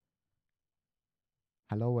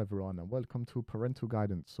Hello, everyone, and welcome to Parental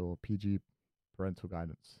Guidance or PG Parental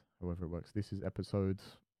Guidance, however it works. This is episode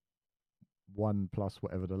one plus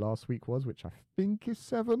whatever the last week was, which I think is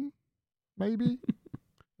seven, maybe.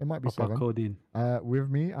 It might be Papa seven. Coding. With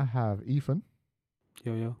me, I have Ethan,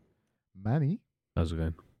 Yo. Manny, How's it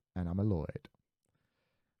going? and I'm Lloyd.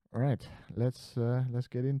 All right, let's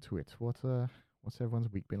get into it. What's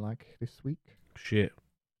everyone's week been like this week? Shit.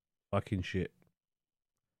 Fucking shit.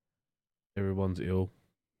 Everyone's ill.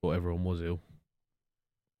 Or everyone was ill.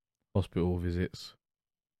 Hospital visits.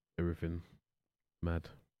 Everything. Mad.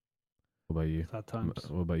 What about you? Sad times.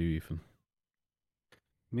 What about you, Ethan?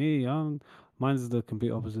 Me, mine's the complete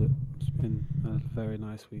opposite. It's been a very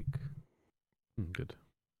nice week. Good.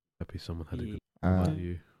 Happy someone had a good Yeah. What Uh, about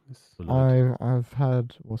you? It's- Lloyd? I've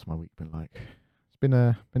had what's my week been like? It's been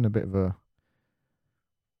a bit of a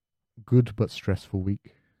good but stressful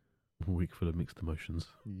week. A week full of mixed emotions.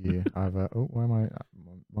 Yeah, I've why am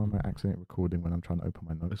I accidentally recording when I'm trying to open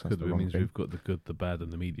my notes? That's good. the It wrong means thing. we've got the good, the bad,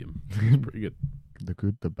 and the medium. It's pretty good. The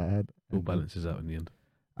good, the bad, All and the- balances out in the end.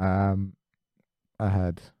 I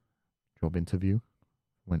had job interview,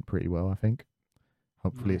 went pretty well, I think.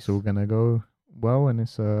 Hopefully, it's all Nice. gonna go well, and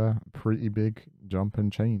it's a pretty big jump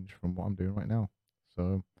and change from what I'm doing right now.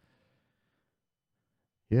 So,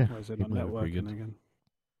 yeah, Why is it It not might be pretty networking good. again?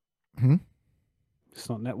 hmm? It's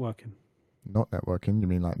not networking. Not networking. You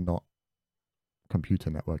mean like not computer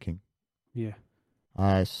networking? Yeah.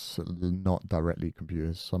 It's not directly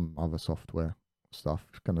computers, some other software stuff.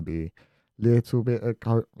 It's gonna be little bit of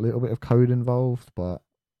code involved, but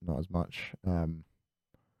not as much.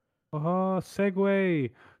 Oh,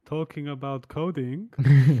 segue. Talking about coding.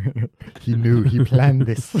 He knew, he planned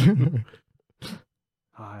this.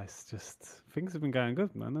 It's just things have been going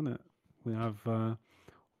good, man, isn't it? We have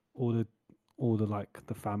all the like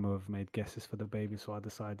the family have made guesses for the baby, so I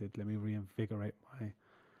decided let me reinvigorate my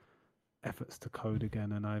efforts to code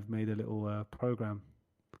again, and I've made a little program.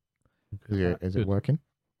 Is it Good. working?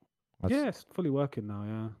 Yeah, it's fully working now.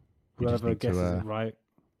 Yeah, You just whoever need to, guesses it right.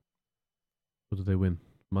 What did they win?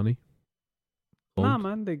 Money? Nah, Gold?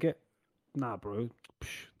 man, they get nah, bro.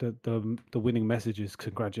 The winning message is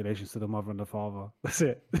congratulations to the mother and the father. That's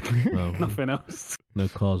it. Oh. Nothing else. No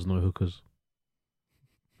cars, no hookers.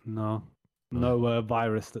 No, Oh. no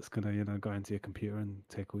virus that's gonna go into your computer and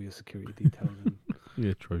take all your security details and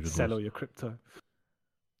Yeah, Trojan sell horse. all your crypto.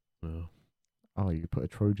 Oh. Oh, you put a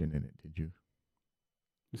Trojan in it, did you?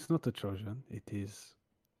 It's not a Trojan. It is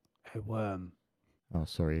a worm. Oh,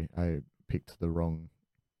 sorry, I picked the wrong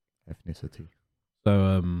ethnicity.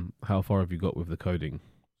 So, how far have you got with the coding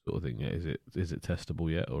sort of thing? Yeah, is it testable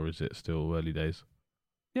yet, or is it still early days?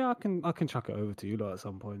 Yeah, I can chuck it over to you lot at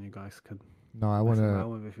some point. You guys can No, I mess wanna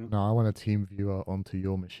around with it if you want. no, I want a team viewer onto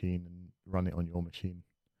your machine and run it on your machine.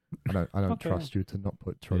 I don't Okay. trust you to not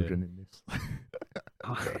put Trojan in this.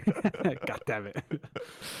 God damn it.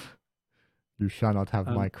 You shall not have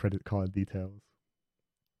my Um, credit card details.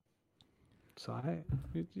 So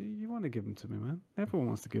you want to give them to me, man. Everyone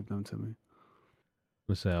wants to give them to me.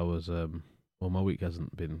 Let's say I was well, my week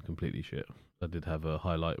hasn't been completely shit. I did have a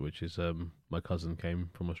highlight, which is my cousin came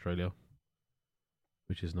from Australia,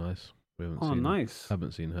 which is nice. We Nice.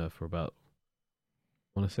 haven't seen her for about,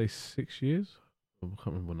 I want to say 6 years. I can't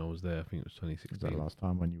remember when I was there. I think it was Is that 2016. last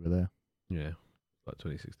time when you were there? Yeah, like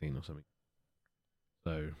 2016 or something.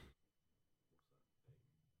 So,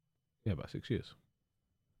 yeah, about 6 years.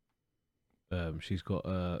 She's got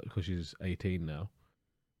because she's 18 now.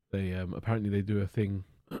 They apparently they do a thing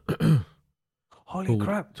Holy called,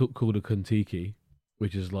 crap. called a Kontiki,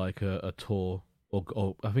 which is like a tour,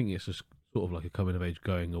 or I think it's just sort of like a coming of age,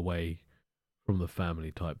 going away from the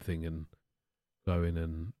family type thing and going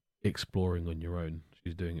and exploring on your own.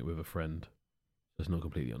 She's doing it with a friend. So it's not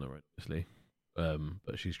completely on her own, obviously.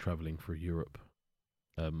 But she's traveling through Europe.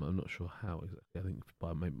 I'm not sure how exactly. I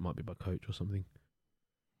think might be by coach or something.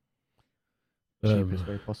 Cheapest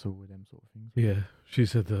way possible with them sort of things. Yeah, she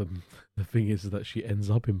said the thing is that she ends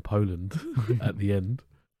up in Poland at the end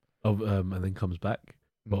of and then comes back.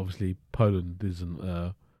 But obviously, Poland isn't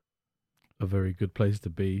a very good place to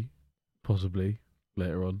be, possibly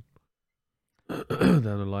later on down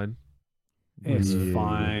the line. It's Yeah.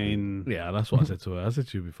 fine. Yeah, that's what I said to her. I said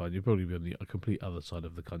she'll be fine. You'll probably be on the complete other side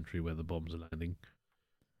of the country where the bombs are landing.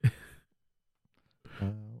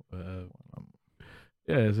 Um,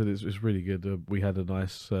 Yeah, so it's really good. We had a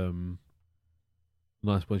nice when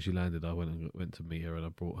she landed. I went to meet her and I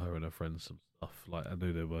brought her and her friends some stuff. Like I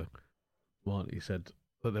knew they were. My auntie said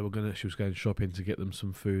that she was going shopping to get them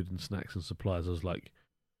some food and snacks and supplies. I was like,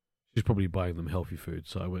 she's probably buying them healthy food,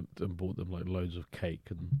 so I went and bought them like loads of cake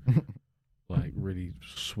and like really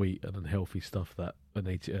sweet and unhealthy stuff that an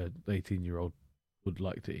 18-year-old would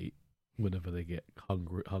like to eat whenever they get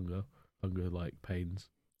hunger like pains.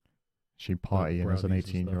 She partying as an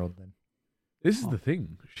brownies and 18-year-old then. This is Oh. the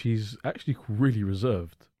thing. She's actually really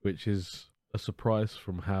reserved, which is a surprise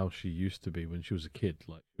from how she used to be when she was a kid.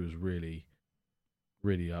 Like she was really,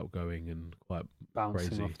 really outgoing and quite Bouncing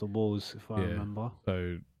crazy. off the walls, if I remember.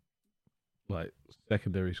 So, like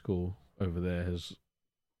secondary school over there has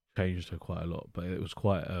changed her quite a lot, but it was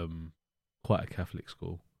quite a Catholic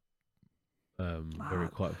school.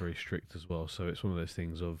 Very strict as well. So it's one of those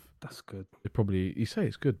things of That's good. it probably you say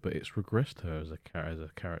it's good, but it's regressed her as a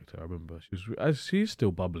character. I remember she's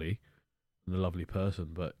still bubbly and a lovely person,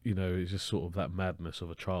 but you know it's just sort of that madness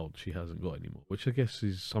of a child she hasn't got anymore, which I guess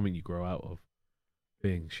is something you grow out of.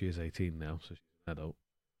 Being she is 18 now, so she's an adult.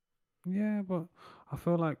 Yeah, but I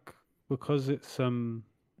feel like because it's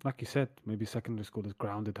like you said, maybe secondary school has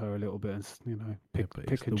grounded her a little bit, and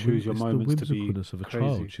pick and choose your moments to be whimsicalness of a crazy.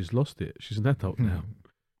 child. She's lost it. She's an adult now.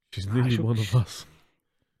 She's nearly one of us.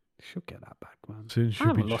 She'll get that back, man. Soon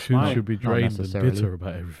she'll be Not drained and necessarily. bitter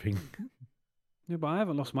about everything. Yeah, but I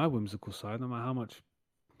haven't lost my whimsical side, no matter how much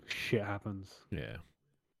shit happens. Yeah,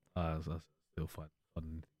 that's still fun. I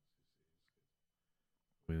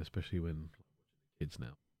mean, especially when kids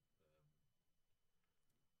now.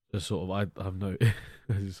 Just sort of, I've noticed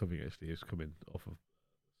this is something actually is coming off of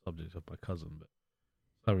the subject of my cousin, but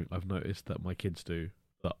something I've noticed that my kids do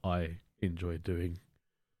that I enjoy doing,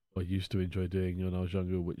 or used to enjoy doing when I was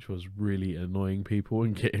younger, which was really annoying people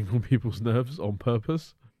and getting on people's nerves on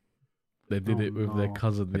purpose. They did it with their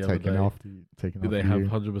cousin the other day. They have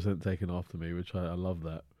 100% taken after me, which I love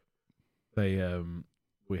that.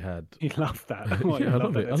 We had. You love that. Yeah, I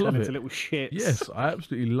love it. I love it. Into little shits. Yes, I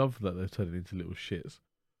absolutely love that they're turning into little shits.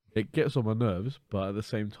 It gets on my nerves, but at the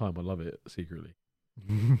same time, I love it secretly.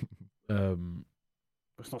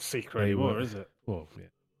 It's not secret anymore, is it? Well, yeah.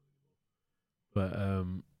 But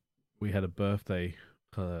we had a birthday,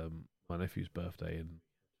 my nephew's birthday, and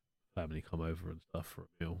family come over and stuff for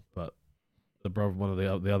a meal. But one of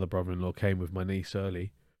the other brother-in-law came with my niece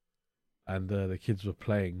early, and the kids were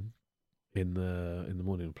playing in the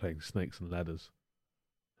morning, playing snakes and ladders,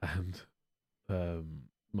 and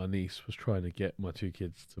my niece was trying to get my two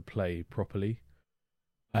kids to play properly,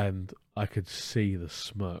 and I could see the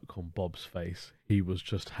smirk on Bob's face. He was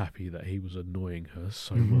just happy that he was annoying her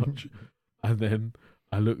so much. And then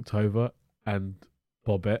I looked over, and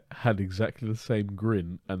Bobette had exactly the same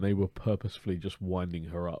grin, and they were purposefully just winding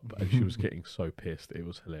her up, and she was getting so pissed. It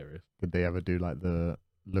was hilarious. Did they ever do like the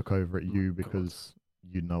look over at you because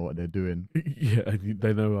you know what they're doing? Yeah, and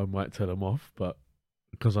they know I might tell them off, but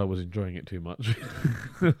because I was enjoying it too much,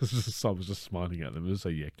 I was just smiling at them and say,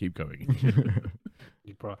 "Yeah, keep going."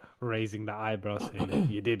 You raising the eyebrow, saying,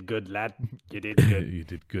 "You did good, lad. You did good. You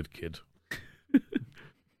did good, kid."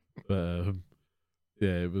 But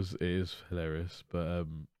yeah, it is hilarious. But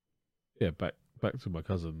yeah, back to my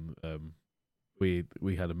cousin. We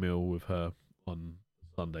had a meal with her on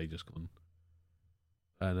Sunday, just gone,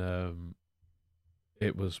 and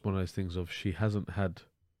it was one of those things of she hasn't had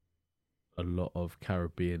a lot of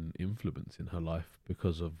Caribbean influence in her life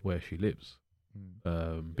because of where she lives.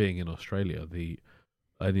 Being in Australia,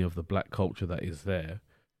 any of the black culture that is there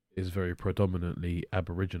is very predominantly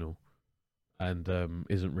Aboriginal, and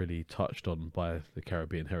isn't really touched on by the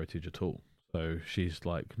Caribbean heritage at all. So she's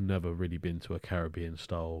like never really been to a Caribbean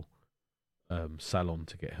style salon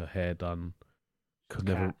to get her hair done.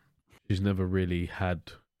 She's never really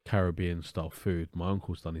had Caribbean style food. My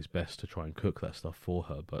uncle's done his best to try and cook that stuff for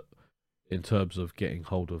her, but in terms of getting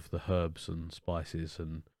hold of the herbs and spices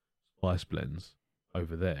and spice blends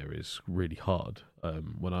over there is really hard.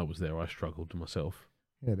 When I was there, I struggled myself.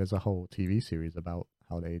 Yeah, there's a whole TV series about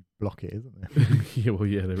how they block it, isn't there? Yeah, well,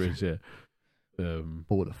 yeah, there is. Yeah,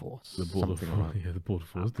 Border Force. the border something force. like that. Yeah, the border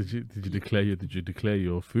force. Did you declare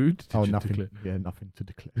your food? Nothing. Yeah, nothing to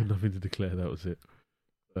declare. Nothing to declare. That was it.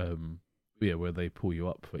 Yeah, where they pull you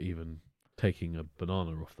up for even taking a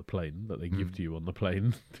banana off the plane that they give to you on the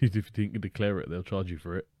plane. If you didn't declare it, they'll charge you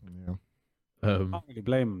for it. Yeah. Can't really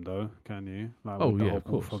blame them though, can you? Like Oh, with the yeah, whole of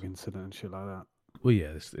course. bullfrog incident and shit like that. Well,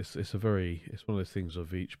 yeah, it's one of those things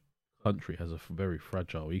of each country has a very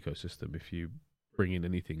fragile ecosystem. If you bring in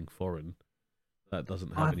anything foreign that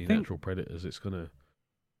doesn't have any natural predators, it's gonna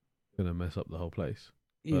mess up the whole place.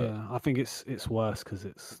 Yeah, I think it's worse because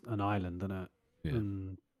it's an island, isn't it? Yeah.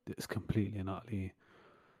 And it's completely and utterly,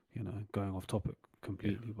 going off topic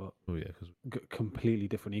completely, but Oh yeah, because completely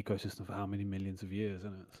different ecosystem for how many millions of years,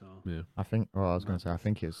 isn't it? So yeah, I think. Well, I was going to say, I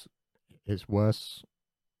think it's worse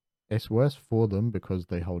it's worse for them because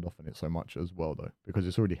they hold off on it so much as well, though, because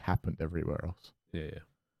it's already happened everywhere else. Yeah.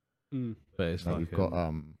 Mm. But it's Like like you've got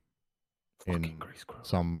Fucking in grease squirrel.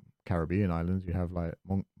 some Caribbean islands, you have like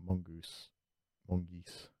mongoose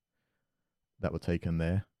that were taken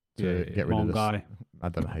there to get rid of the. Mongai. I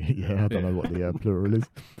don't know. Yeah, I don't know what the plural is,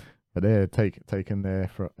 but they're taken there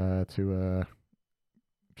for to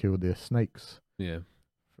kill the snakes yeah,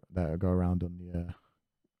 that go around on the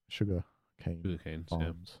sugar cane sugar canes. Yeah.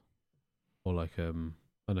 farms. Or like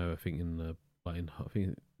I know I think in like in I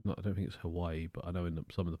think not I don't think it's Hawaii, but I know in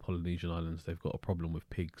some of the Polynesian islands they've got a problem with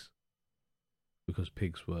pigs because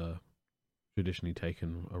pigs were traditionally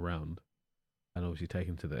taken around and obviously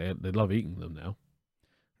taken to they love eating them now.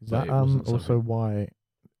 Is But that it wasn't also something- why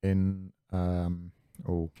in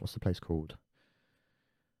what's the place called?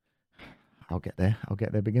 I'll get there.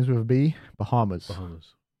 Begins with a B. Bahamas.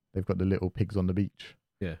 They've got the little pigs on the beach.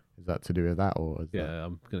 Yeah. Is that to do with that, or is that Yeah,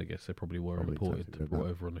 I'm gonna guess they probably were Probably imported, something to do with brought that.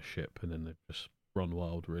 over on a ship, and then they've just run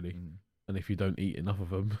wild, really. Mm. And if you don't eat enough of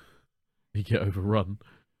them, you get overrun.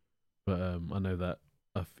 But I know that,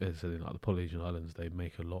 as I said, in like the Polynesian Islands, they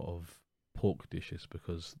make a lot of pork dishes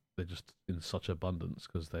because they're just in such abundance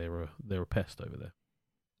because they're a pest over there.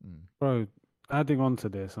 Mm. Bro, adding on to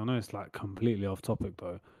this, I know it's like completely off topic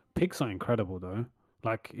though. Pigs are incredible though.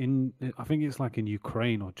 Like I think it's like in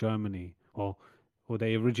Ukraine or Germany, or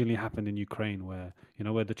they originally happened in Ukraine where, you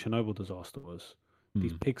know, where the Chernobyl disaster was.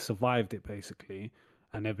 These pigs survived it basically,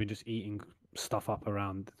 and they've been just eating stuff up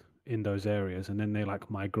around in those areas, and then they like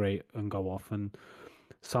migrate and go off. And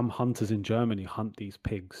some hunters in Germany hunt these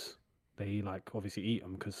pigs. They like obviously eat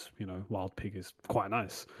them because, you know, wild pig is quite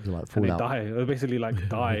nice. Is it like And they Fallout? die. They basically like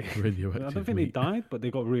die. I Radioactive don't think meat. they died, but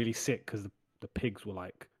they got really sick because the pigs were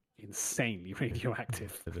like insanely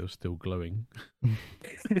radioactive. They were still glowing.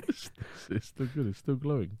 it's still good. It's still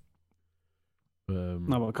glowing.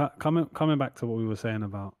 No, but coming back to what we were saying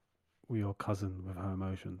about your cousin with her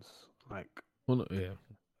emotions, like well, no, yeah.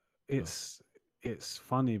 it's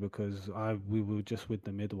funny because we were just with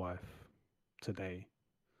the midwife today,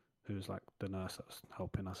 who's like the nurse that's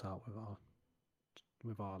helping us out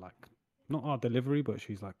with our like not our delivery, but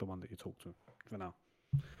she's like the one that you talk to for now.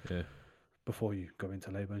 Yeah. Before you go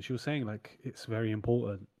into labor, and she was saying like it's very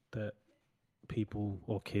important that people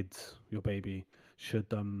or kids, your baby, should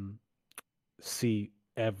see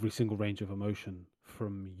every single range of emotion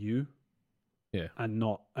from you. Yeah.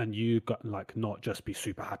 And you got like not just be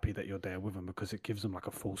super happy that you're there with them, because it gives them like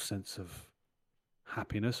a false sense of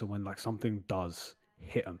happiness. And when like something does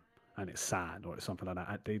hit them and it's sad or it's something like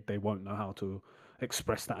that, they won't know how to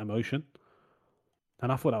express that emotion.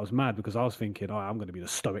 And I thought that was mad because I was thinking, oh, I'm going to be the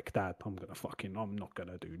stoic dad. I'm not going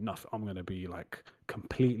to do nothing. I'm going to be like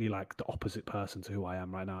completely like the opposite person to who I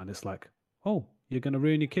am right now. And it's like, oh, you're going to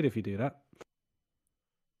ruin your kid if you do that.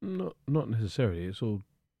 Not necessarily. It's all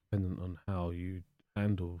dependent on how you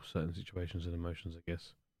handle certain situations and emotions, I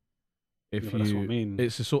guess. If Yeah, but that's what I mean.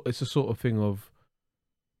 it's a sort of thing of,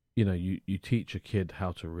 you know, you teach a kid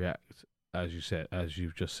how to react, as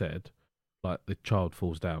you've just said, like the child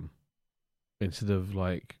falls down. Instead of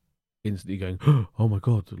like instantly going, oh my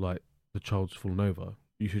god, like the child's fallen over,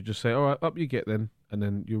 you should just say, all right, up you get then, and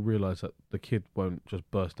then you'll realise that the kid won't just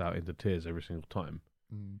burst out into tears every single time.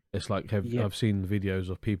 It's like I've seen videos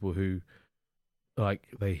of people who, like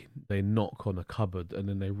they knock on a cupboard and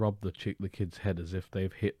then they rub the kid's head as if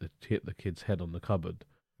they've hit the kid's head on the cupboard.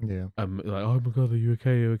 Yeah. Like, oh my god, are you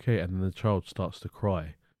okay? Are you okay? And then the child starts to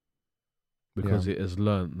cry because it has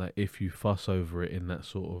learnt that if you fuss over it in that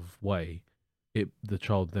sort of way, the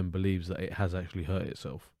child then believes that it has actually hurt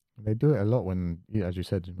itself. They do it a lot when, as you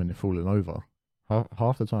said, when they're falling over.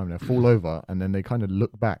 Half the time they fall over and then they kind of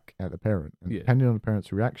look back at the parent, and depending on the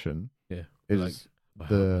parent's reaction, is like,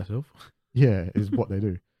 myself? Is what they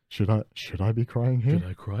do. Should I be crying here? Should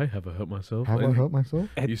I cry? Have I hurt myself? Have I hurt myself?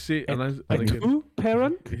 You see, and again,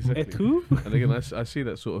 parent, exactly. And again, I see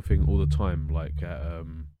that sort of thing all the time, like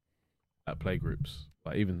at playgroups.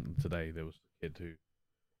 Like even today, there was a kid who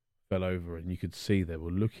fell over, and you could see they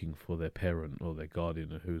were looking for their parent or their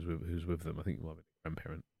guardian, or who's with them. I think it might be a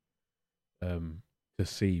grandparent. To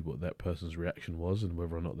see what that person's reaction was and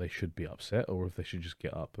whether or not they should be upset or if they should just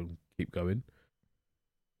get up and keep going.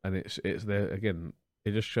 And it's there again.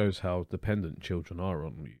 It just shows how dependent children are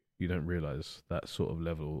on you. You don't realise that sort of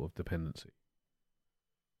level of dependency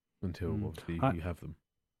until obviously you have them.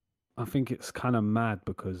 I think it's kind of mad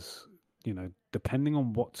because, you know, depending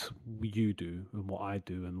on what you do and what I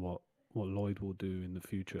do and what Lloyd will do in the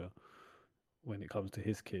future when it comes to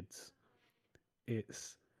his kids, you're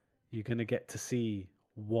going to get to see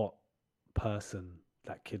what person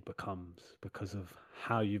that kid becomes because of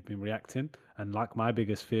how you've been reacting. And like my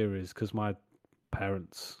biggest fear is because my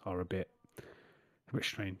parents are a bit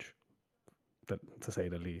strange, to say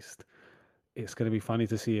the least. It's going to be funny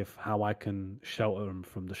to see if how I can shelter them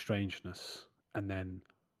from the strangeness and then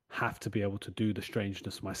have to be able to do the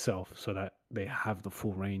strangeness myself so that they have the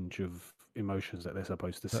full range of emotions that they're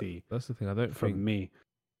supposed to see That's the thing. I don't from think. me.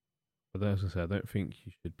 But I was gonna say, I don't think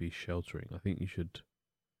you should be sheltering. I think you should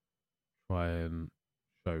try and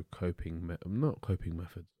show not coping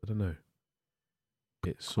methods. I don't know.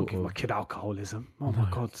 It's Can't sort give my of kid alcoholism. Oh No. my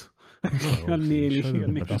god! well, I obviously, show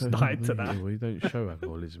them nearly the best- died to that. Well, you don't show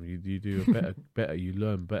alcoholism. You do a better. You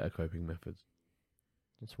learn better coping methods.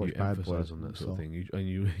 Just watch You Bad Boys emphasize on that sort also. of thing.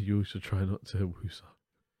 You also try not to.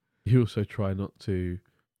 You also try not to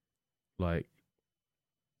like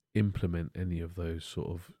implement any of those sort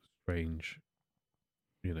of strange,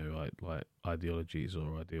 like ideologies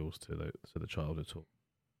or ideals to the child at all.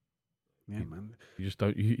 Yeah, man. You just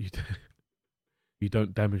don't you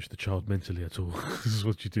don't damage the child mentally at all. This is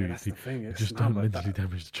what you do. Yeah, that's the thing. You It's just don't mentally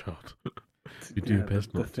damage the child. You do your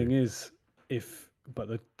best the not thing to. is, but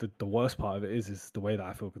the worst part of it is the way that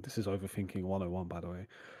I feel. This is overthinking 101, by the way.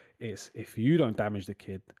 Is if you don't damage the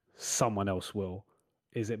kid, someone else will.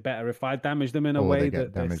 Is it better if I damage them in a Or they way get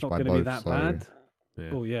that it's damaged not by going to be both, that so- bad? Yeah.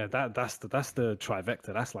 Oh yeah, that's the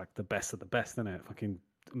trifecta. That's like the best of the best, isn't it? Fucking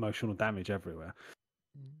emotional damage everywhere.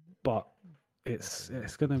 But it's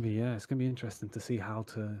gonna be interesting to see how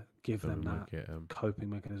to give So them we that might get, coping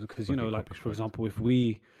mechanism because might get like copy for strikes. example, if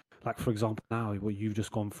we for example now what you've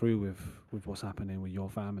just gone through with what's happening with your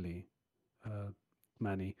family,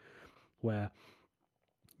 Manny, where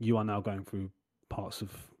you are now going through parts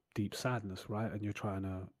of deep sadness, right? And you're trying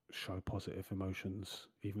to show positive emotions,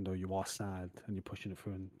 even though you are sad and you're pushing it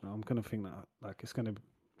through. And I'm gonna think that like it's gonna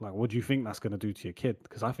like, what do you think that's gonna do to your kid?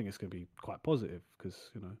 Because I think it's gonna be quite positive.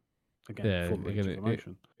 Because again, Yeah, full range again, of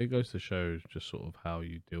emotion. it goes to show just sort of how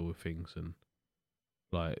you deal with things, and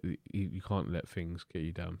like you can't let things get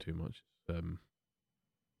you down too much.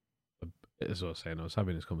 As I was saying, I was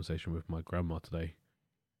having this conversation with my grandma today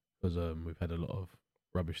because we've had a lot of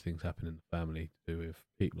rubbish things happen in the family to do with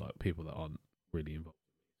people that aren't really involved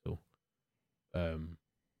at all.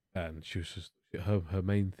 And she was just her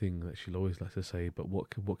main thing that she'll always like to say, but what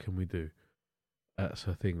can we do? That's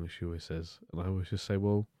her thing that she always says, and I always just say,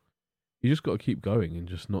 well, you just got to keep going and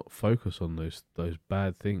just not focus on those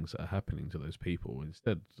bad things that are happening to those people.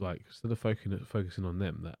 Instead of focusing on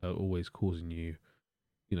them that are always causing you,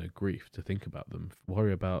 grief to think about them.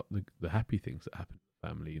 Worry about the happy things that happen in the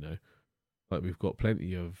family. Like she's got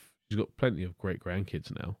plenty of great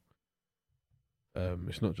grandkids now.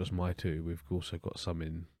 It's not just my two. We've also got some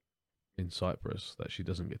in Cyprus that she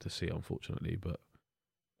doesn't get to see, unfortunately, but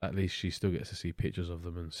at least she still gets to see pictures of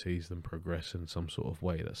them and sees them progress in some sort of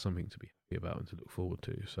way. That's something to be happy about and to look forward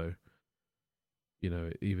to. So,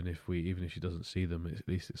 even if she doesn't see them, at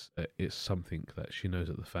least it's something that she knows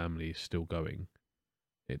that the family is still going.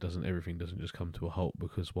 Everything doesn't just come to a halt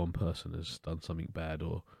because one person has done something bad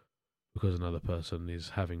or because another person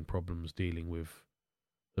is having problems dealing with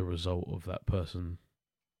the result of that person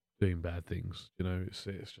doing bad things. It's just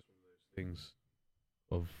one of those things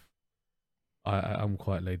of I'm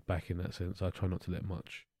quite laid back in that sense. I try not to let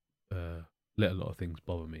a lot of things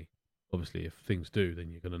bother me. Obviously, if things do, then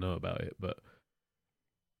you're going to know about it. But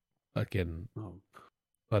again,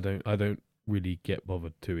 I don't really get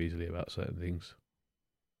bothered too easily about certain things.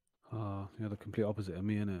 You're the complete opposite of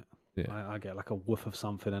me, innit? Yeah. I get like a whiff of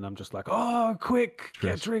something and I'm just like, oh, quick,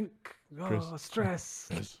 get a Stress. drink. Oh, stress.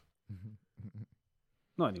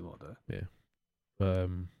 Not anymore, though. Yeah.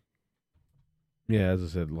 Yeah, as I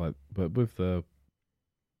said, but with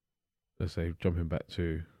let's say, jumping back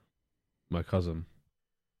to my cousin,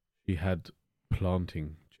 she had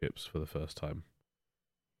planting chips for the first time.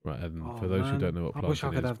 Right, and for those who don't know what I wish I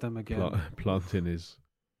planting could is, have them again. planting is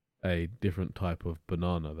a different type of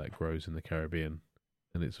banana that grows in the Caribbean,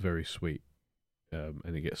 and it's very sweet. And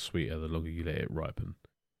it gets sweeter the longer you let it ripen.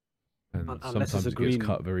 And Unless sometimes it's it a gets green.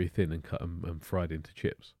 cut very thin and cut and fried into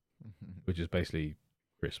chips, which is basically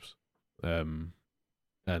crisps. And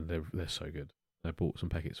they're so good. I bought some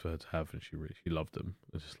packets for her to have, and she loved them.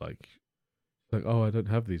 It's just like, oh, I don't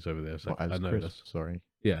have these over there. It's like, as I know crisps, sorry.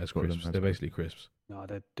 Yeah, as Call them crisps. as They're crisps. basically crisps. No,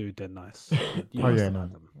 they're nice. Oh yeah, no.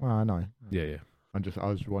 Well, I know. Yeah. I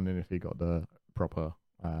was wondering if he got the proper,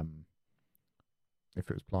 if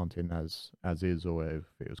it was planting as is, or if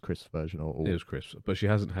it was crisp version, or It was crisps, but she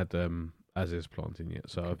hasn't had as is planting yet.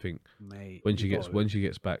 So I think Mate, when she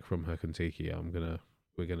gets back from her Kentucky,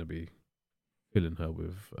 we're gonna be filling her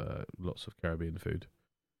with lots of Caribbean food.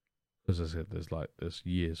 as I said, there's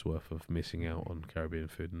years worth of missing out on Caribbean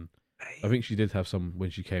food, and I think she did have some when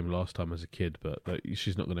she came last time as a kid, but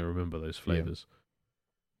she's not going to remember those flavors.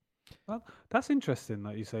 Well, that's interesting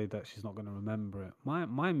that you say that she's not going to remember it.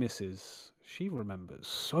 My missus, she remembers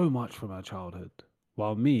so much from her childhood,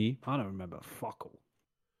 while me, I don't remember fuck all.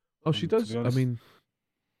 Oh, she And to does. be I honest, mean,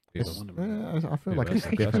 I feel like it's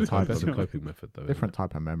a different type that's of a coping method, though. different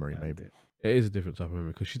type of memory, Yeah, maybe. It is a different type of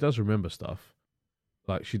memory because she does remember stuff.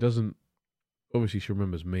 Like she doesn't. Obviously, she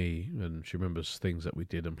remembers me and she remembers things that we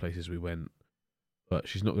did and places we went, but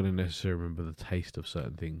she's not going to necessarily remember the taste of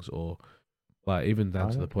certain things, or like even down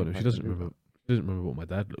I to the don't point think of I she can doesn't do remember. She doesn't remember what my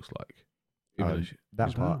dad looks like. Even though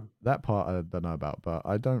That part, Wow. that part I don't know about, but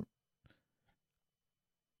I don't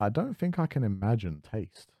think I can imagine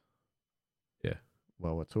taste. Yeah.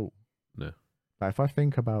 Well, at all. No. But if I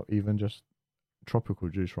think about even just tropical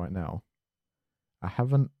juice right now, I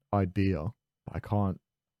have an idea, but I can't.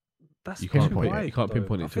 That's You too can't wide. you can't though.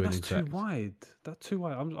 pinpoint I it to think an that's too exact. wide. That's too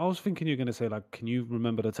wide. I was thinking you're going to say like, can you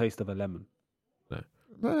remember the taste of a lemon?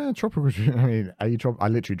 Tropical juice. I mean, I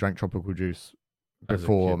literally drank tropical juice As a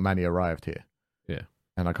before kid. Manny arrived here. Yeah.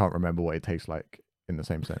 And I can't remember what it tastes like in the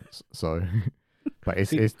same sense. So, but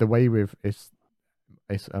See- it's the way with it's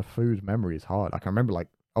a food memory is hard. I can remember like,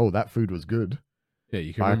 oh, that food was good. Yeah,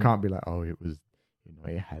 you can. But I Remember, can't be like, oh, it was,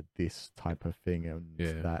 it had this type of thing and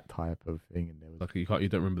Yeah. that type of thing, and there was. like you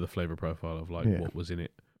don't remember the flavor profile of like Yeah. what was in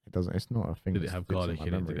it. It doesn't. It's not a thing. Did it that have sticks garlic my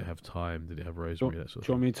in it? memory. Did it have thyme? Did it have Do rosemary? That sort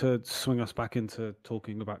you of want me to swing us back into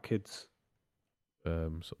talking about kids?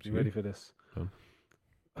 thing. It's up to You ready for this? Go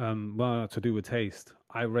Well, to do with taste,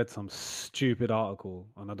 I read some stupid article,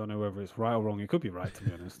 and I don't know whether it's right or wrong. It could be right, to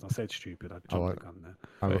be honest. I said stupid. I jumped the gun there.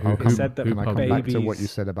 I'll Who- come, said that can I come back to what you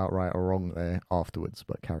babies- said about right or wrong there afterwards?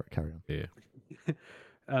 But carry on. Yeah.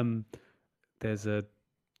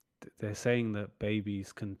 They're saying that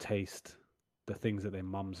babies can taste the things that their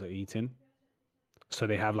mums are eating, so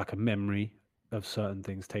they have like a memory of certain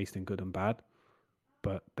things tasting good and bad,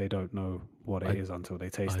 but they don't know what it is until they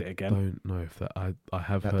taste it I again. don't know if that. I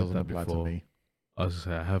have That heard doesn't that apply before. to me. I was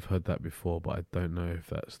gonna say I have heard that before, but I don't know if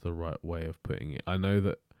that's the right way of putting it. I know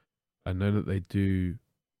that they do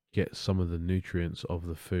get some of the nutrients of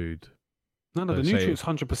the food. No, So the say nutrients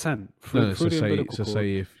 100% through so the umbilical cord.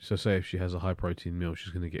 say if she has a high protein meal,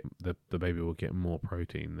 she's gonna get the baby will get more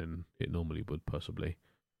protein than it normally would possibly.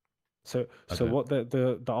 So what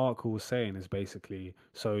the article was saying is basically,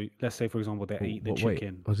 so let's say for example they eat the Wait,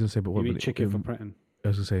 chicken. I was gonna say, but You what? eat chicken for protein. I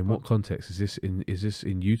was gonna say, in what context is this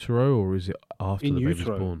in utero or is it after In the baby's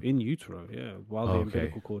utero, born? in utero, yeah. While the Okay.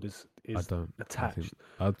 umbilical cord is I don't. attached.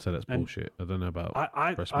 I'd say that's And bullshit. I don't know about.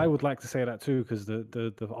 I breast I milk. would like to say that too, because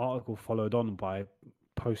the article followed on by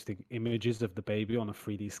posting images of the baby on a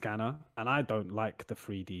 3D scanner, and I don't like the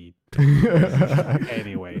 3D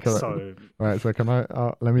anyway. Correct. So Right, so can I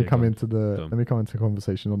let me Yeah, come go on. into Go on. let me come into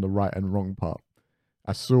conversation on the right and wrong part.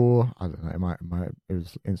 I saw, I don't know, it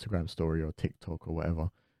was Instagram story or TikTok or whatever,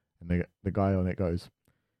 and the guy on it goes,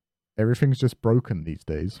 everything's just broken these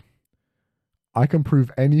days. I can prove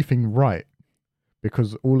anything right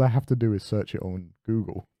because all I have to do is search it on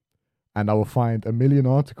Google, and I will find a million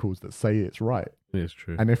articles that say it's right. Yeah, it's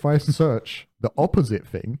true. And if I search the opposite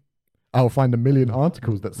thing, I'll find a million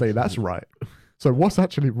articles that say that's right. So what's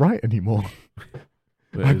actually right anymore?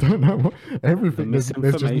 But I it's don't know. the Everything, there's just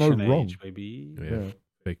no misinformation wrong. age, baby. Yeah.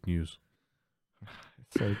 fake news.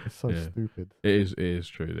 It's so Yeah. stupid. It is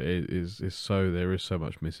true. There is so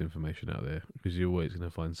much misinformation out there because you're always going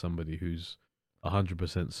to find somebody who's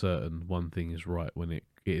 100% certain one thing is right when it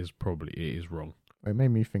is wrong. It made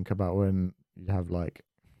me think about when you have like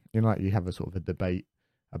you have a sort of a debate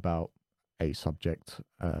about a subject.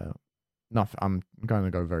 Nothing. I'm going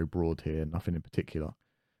to go very broad here. Nothing in particular.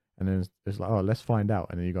 And then it's like, oh, let's find out.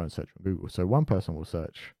 And then you go and search on Google. So one person will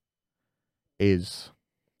search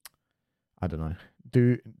I don't know.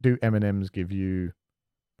 Do M&Ms give you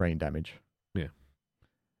brain damage? Yeah.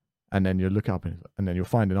 And then you look up and then you'll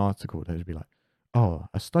find an article that'll be like, oh,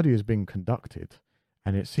 a study has been conducted,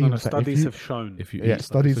 and it seems that Studies have shown. If you yeah, eat,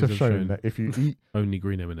 studies have shown that if you eat only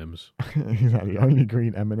green M&Ms, exactly only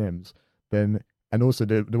green M&Ms, then and also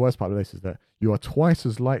the worst part of this is that you are twice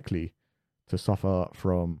as likely to suffer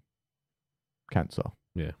from cancer.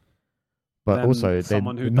 Yeah. But Then also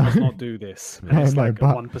someone who does not do this, and No, it's no, like but-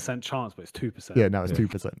 a 1% chance, but it's 2%. yeah, no, it's Yeah.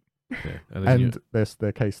 2%. yeah, and then And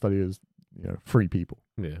their case study is 3 people.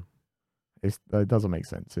 yeah, It doesn't make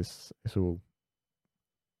sense. It's all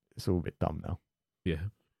a bit dumb now. yeah,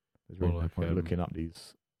 There's really Or no like, point looking up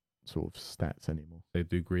these sort of stats anymore. they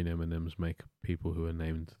do green M&Ms make people who are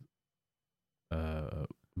named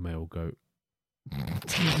male goat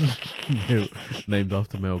Named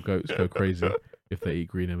after male goats go crazy if they eat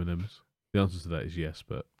green M&Ms. The answer to that is yes,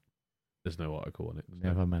 but there's no article on it. So.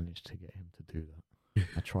 Never managed to get him to do that.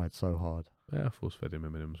 I tried so hard. Yeah, I force fed him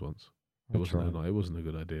M&Ms once. I It wasn't a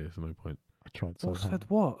good idea. There's no point. I tried so What hard. said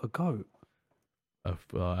what? A goat?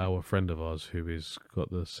 Our friend of ours who is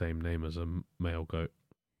got the same name as a male goat.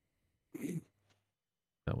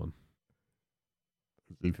 That one.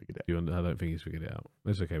 He figured it. I don't think he's figured it out.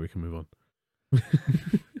 It's okay. We can move on.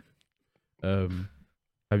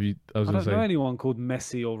 Have you? I was I going don't to know say. anyone called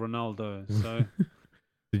Messi or Ronaldo. So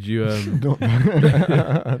Did you? Not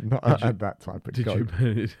at that type of Did goat. you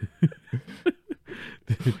manage?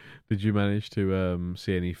 did you manage to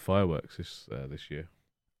see any fireworks this year?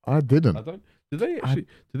 I didn't. I don't. Did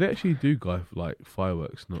they actually do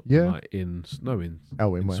fireworks? Not Yeah. like in snow in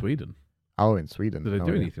where? Sweden. Oh, in Sweden. Do they No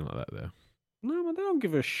do idea. anything like that there? no, man, they don't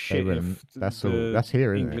give a shit. wouldn't. If That's the all. That's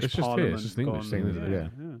here, isn't it? English It's just here. It's Parliament just an English gone, thing, isn't it? Yeah.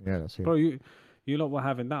 Yeah, that's here. Bro, you lot were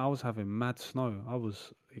having that. I was having mad snow. I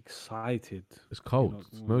was excited. It's cold. know,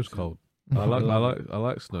 Snow's it's- cold. I love I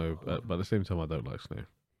like snow, but at the same time, I don't like snow.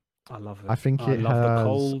 I love it. I think I it love the has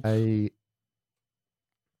cold. it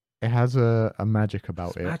has a magic about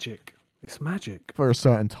It's it magic. It's magic. for a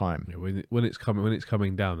certain time. Yeah, when it's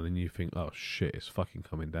coming down, and then you think, oh shit, it's fucking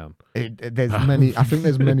coming down. There's many. I think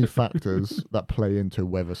there's many factors that play into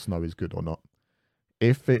whether snow is good or not.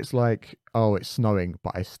 If it's like, oh, it's snowing,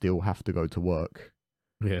 but I still have to go to work,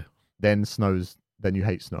 Yeah. then you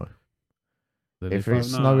hate snow. Then If if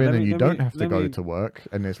it's no, snowing let and me- you let don't me- have to let go me- to work,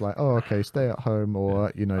 and it's like, oh, okay, stay at home, or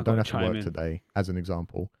I don't gotta have to chime work in. today, as an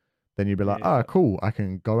example, then you'd be like, Yeah, ah, but- cool, I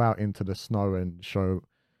can go out into the snow and show,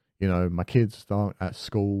 my kids aren't at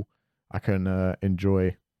school. I can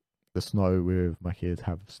enjoy the snow with my kids,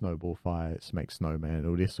 have snowball fights, make snowmen,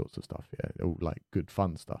 all this sorts of stuff. Yeah, all like good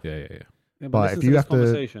fun stuff. yeah. Yeah, But listen if to you this have to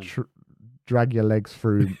conversation. drag your legs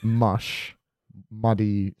through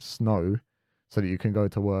muddy snow, so that you can go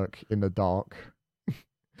to work in the dark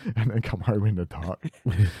and then come home in the dark,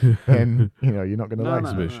 then you're not going to No, like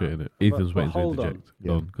It's a no, bit it. shit, isn't it? Ethan's but waiting to hold on. interject.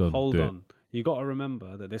 Yeah. Go on, Hold do on. You got to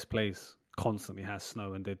remember that this place constantly has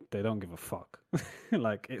snow and they don't give a fuck.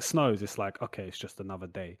 Like, it snows. It's like, okay, it's just another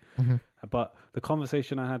day. Mhm. But the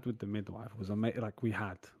conversation I had with the midwife was like we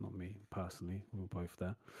had, not me personally, we were both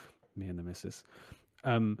there, me and the missus,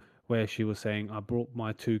 where she was saying, I brought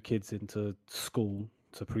my two kids into school,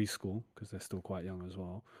 to preschool, because they're still quite young as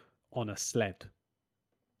well, on a sled,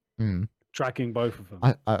 Mm. dragging both of them,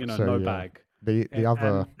 So, no yeah. bag. The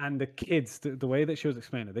other And the kids, the way that she was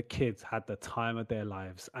explaining it, the kids had the time of their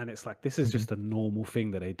lives, and it's like this is Mhm. just a normal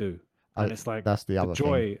thing that they do, and it's like that's the the other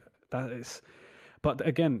joy that is. But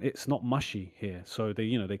again, it's not mushy here, so they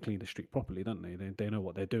clean the street properly, don't they? They know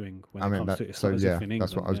what they're doing when I it mean, comes that, to it. It's so not as yeah, if in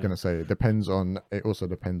that's what England, I was yeah. going to say. It also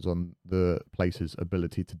depends on the place's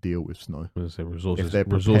ability to deal with snow. I was gonna say resources they're and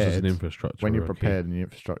prepared, infrastructure. When you're are key. prepared and your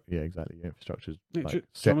infrastructure, yeah, exactly, your infrastructure's Yeah, like, do you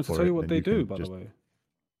set want me to for tell it, you what then they you do, can by the just way?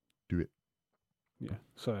 do it. Yeah.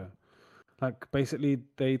 So, like, basically,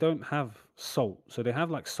 they don't have salt. So they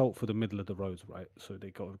have like salt for the middle of the roads, right? So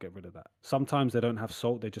they got to get rid of that. Sometimes they don't have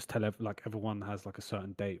salt. They just tell everyone has like a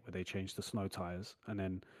certain date where they change the snow tires, and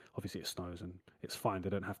then obviously it snows and it's fine. They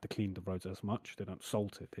don't have to clean the roads as much. They don't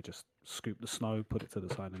salt it. They just scoop the snow, put it to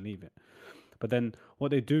the side, and leave it. But then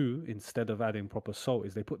what they do instead of adding proper salt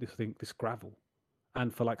is they put this gravel,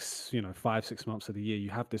 and for like 5-6 months of the year,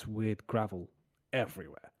 you have this weird gravel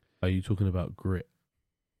everywhere. Are you talking about grit,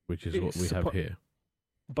 which is what we It's have suppo- here?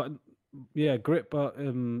 But yeah, grit, but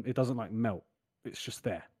it doesn't like melt. It's just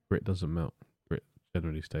there. Grit doesn't melt. Grit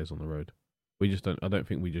generally stays on the road. We just don't. I don't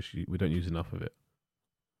think we don't use enough of it.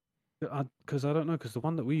 Because I don't know. Because the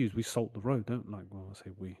one that we use, we salt the road, don't like. Well, I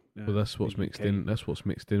say we. Well, that's what's the mixed UK. in. That's what's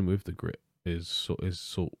mixed in with the grit is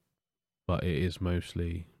salt, but it is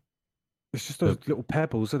mostly. It's just those little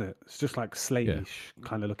pebbles, isn't it? It's just like slate-ish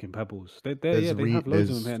kind of looking pebbles. They There's they have loads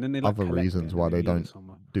of them here, and then they like other collect it reasons and why then they leave it don't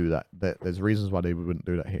somewhere. do that. There's reasons why they wouldn't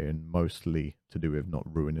do that here, and mostly to do with not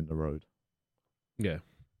ruining the road. Yeah.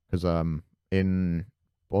 Because in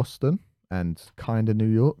Boston and kind of New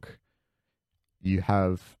York, you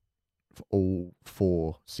have all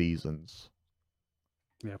 4 seasons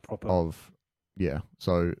Yeah, proper. of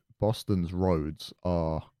So Boston's roads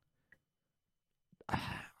are.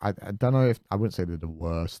 I don't know if I wouldn't say they're the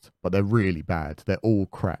worst, but they're really bad. They're all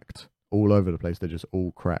cracked all over the place. They're just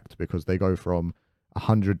all cracked because they go from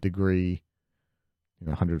 100-degree,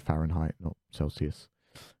 100 Fahrenheit, not Celsius,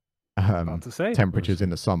 About to say. temperatures in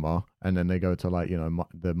the summer, and then they go to like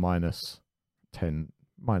the minus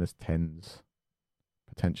 10s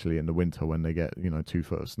potentially in the winter when they get 2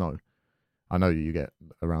 foot of snow. I know you get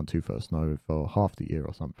around 2 foot of snow for half the year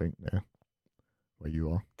or something there. where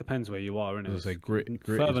you are. Depends where you are, As innit? I say, grit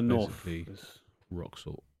Further is north. basically rock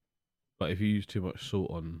salt. But if you use too much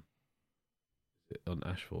salt on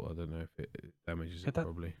asphalt, I don't know if it damages it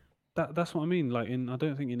probably. That's what I mean. Like I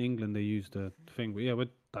don't think in England they use the thing, but yeah, we're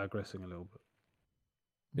digressing a little bit.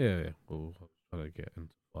 Yeah. Well, I was trying to get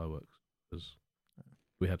into fireworks because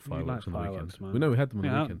we had You like fireworks on the fireworks, weekend. man. We know we had them on the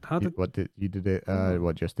Yeah, weekend. how did What did you did it? Oh.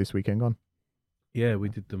 What, just this weekend gone? Yeah, we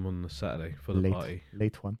did them on the Saturday for the party.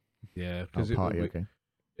 Late one. Yeah, Oh, because party. Okay.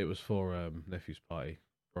 it was for nephew's party.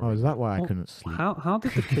 Oh, is that why I Well, couldn't sleep? how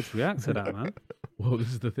did the kids react to that, man? Well, this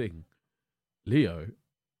is the thing. Leo,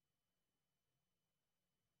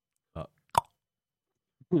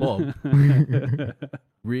 Bob,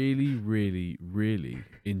 really, really, really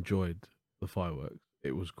enjoyed the fireworks.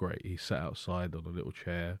 It was great. He sat outside on a little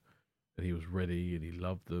chair, and he was ready, and he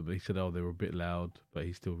loved them. He said, "Oh, they were a bit loud, but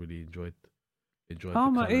he still really enjoyed the my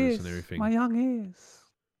colours ears, and everything." my young ears.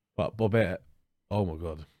 But Bobette, oh my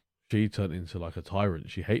god, she turned into like a tyrant.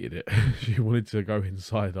 She hated it. She wanted to go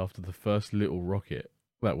inside after the first little rocket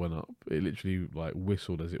that went up. It literally like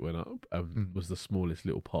whistled as it went up and was the smallest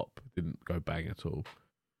little pop. It didn't go bang at all.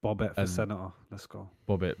 Bobette for And senator. Let's go.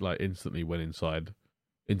 Bobette like instantly went inside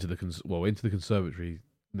into the conservatory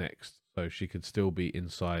next, so she could still be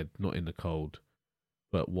inside, not in the cold,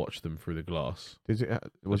 but watch them through the glass. Was it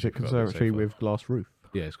she felt conservatory safer. with glass roof?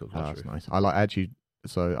 Yeah, it's got Oh, glass that's roof. nice. I like actually.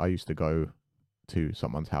 So I used to go to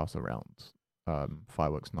someone's house around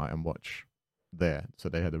fireworks night and watch there. So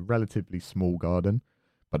they had a relatively small garden,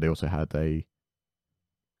 but they also had a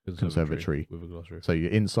conservatory with a glass roof. So you're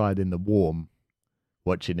inside in the warm,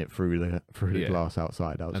 watching it through the Yeah. glass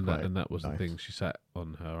outside. That was and that was nice. the thing. She sat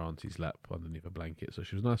on her auntie's lap underneath a blanket, so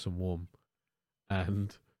she was nice and warm.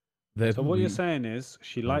 And then So what you're saying is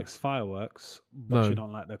she likes fireworks, but No. she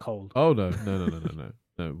don't like the cold. Oh no.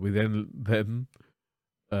 No. We then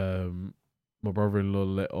my brother-in-law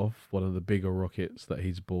let off one of the bigger rockets that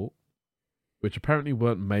he's bought, which apparently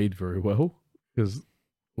weren't made very well because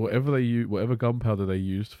whatever gunpowder they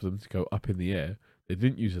used for them to go up in the air, they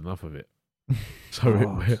didn't use enough of it.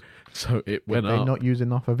 So it went Did they up. not use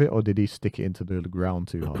enough of it, or did he stick it into the ground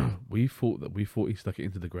too hard? we thought he stuck it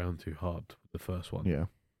into the ground too hard with the first one. Yeah.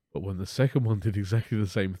 But when the second one did exactly the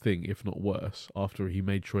same thing, if not worse, after he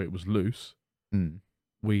made sure it was loose, Mm.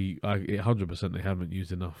 100% they haven't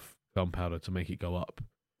used enough gunpowder to make it go up.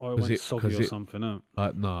 Or it 'Cause went it- soggy 'cause or it- something. No?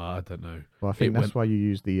 No, I don't know. Well, I think It that's went- why you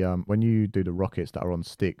use the when you do the rockets that are on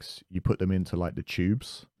sticks, you put them into like the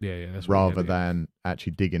tubes Yeah, that's what he rather had it. than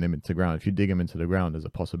actually digging them into the ground. If you dig them into the ground, there's a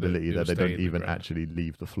possibility it'll that they stay don't in the even ground. actually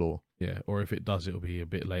leave the floor. Yeah, or if it does, it'll be a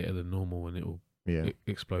bit later than normal and it'll Yeah.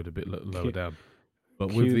 explode a bit lower Cue- down. But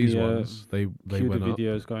cue with these the, ones, they Cue went the up.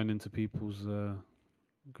 videos going into people's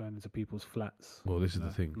flats. Well, this is you the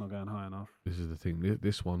know, thing. Not going high enough. This is the thing.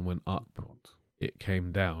 This one went up. God. It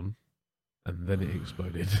came down, and then it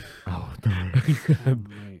exploded. Oh no. Oh,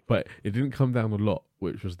 mate. But it didn't come down a lot,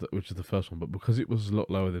 which was the first one. But because it was a lot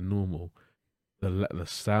lower than normal, the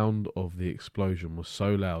sound of the explosion was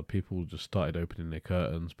so loud. People just started opening their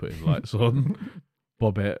curtains, putting lights on.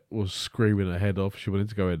 Bobette was screaming her head off. She wanted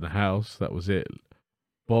to go in the house. That was it.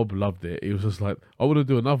 Bob loved it. He was just like, "I want to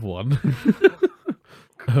do another one."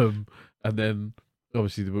 And then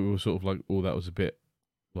obviously we were sort of like, "Oh, that was a bit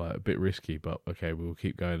risky, but okay, we'll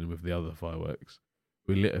keep going with the other fireworks."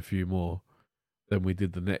 We lit a few more. Then we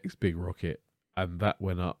did the next big rocket, and that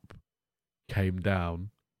went up, came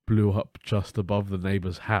down, blew up just above the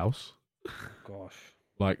neighbour's house. Gosh.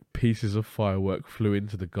 Like pieces of firework flew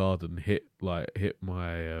into the garden, hit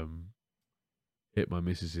my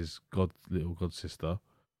missus's little god sister.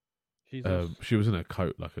 Jesus. She was in her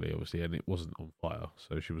coat, luckily, obviously, and it wasn't on fire,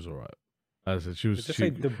 so she was all right. As I said, she was. Just say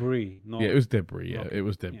debris. Not, Yeah, it was debris. Yeah, Okay, it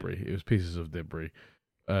was yeah. debris. It was pieces of debris.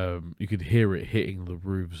 You could hear it hitting the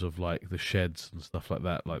roofs of like the sheds and stuff like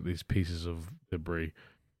that, like these pieces of debris.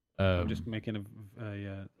 I'm just making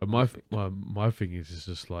a And my thing is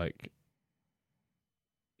just like,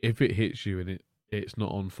 if it hits you and it's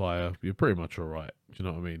not on fire, you're pretty much all right. Do you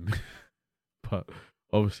know what I mean? But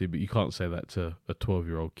you can't say that to a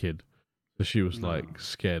 12-year-old kid. So she was No. like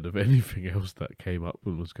scared of anything else that came up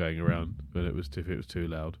and was going around, and if it was too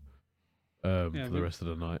loud for the rest of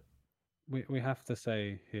the night. we have to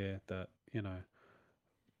say here that, you know,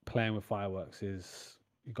 playing with fireworks is,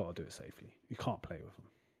 you got to do it safely. You can't play with them.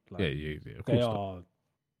 Like, Yeah, of they course not. are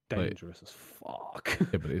dangerous as fuck.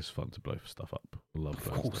 Yeah, but it is fun to blow stuff up. I love Of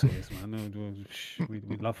blowing course stuff it is, man. No, we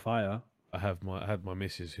love fire. I had my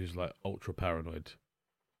missus who's like ultra paranoid.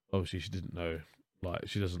 Obviously, she didn't know, like,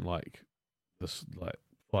 she doesn't like this, like,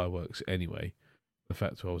 fireworks anyway. The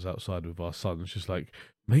fact that I was outside with our son, she's like,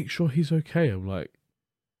 "Make sure he's okay." I'm like,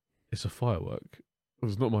 "It's a firework.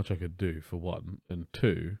 there's not much I could do for one, and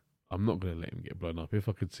two, I'm not going to let him get blown up. If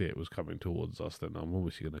I could see it was coming towards us, then I'm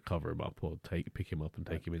obviously going to cover him up or pick him up and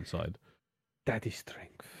take him inside. Daddy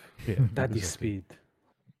strength. Yeah, Daddy exactly. speed.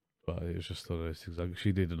 But it was just one of those things. Like,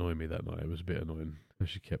 she did annoy me that night. It was a bit annoying, and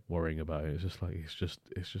she kept worrying about it. It's just like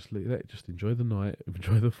just enjoy the night,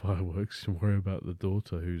 enjoy the fireworks, and worry about the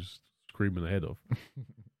daughter who's screaming her head off.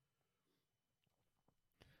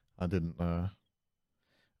 I didn't go.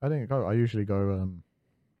 I usually go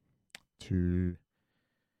to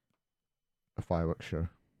a fireworks show.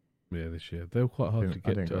 Yeah, this year they were quite hard to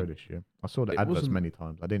get. I didn't to. go this year. I saw the It adverts wasn't- many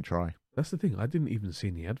times. I didn't try. That's the thing. I didn't even see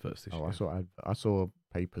any adverts this Oh, year. I saw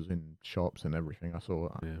papers in shops and everything. I saw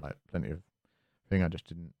Yeah. like plenty of thing. I just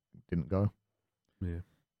didn't go. Yeah.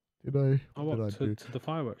 Did I? Oh, What what? did I do? To the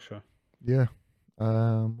fireworks show? Yeah.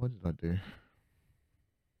 What did I do?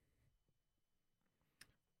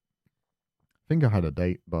 I think I had a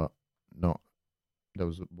date, but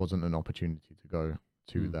wasn't an opportunity to go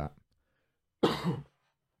to that.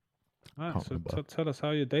 Alright, Can't so remember. tell us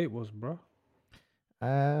how your date was, bro.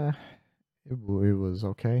 It was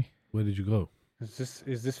okay. Where did you go? Is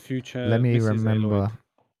this future? Let me Mrs. remember. Aloyd?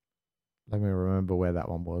 Let me remember where that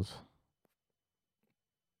one was.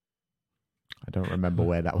 I don't remember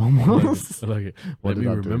where that one was. I like it. What Let did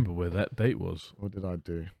me I do? remember where that date was. What did I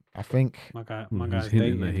do? I think. My Well, guy's he's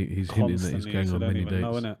hinting dating. that he's hinting that he's constantly, going so on don't many even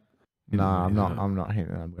know, dates. innit? Nah, I'm not. Yeah. I'm not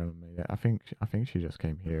hinting. I'm gonna make it. I think she just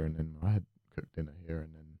came here, and then I had cooked dinner here,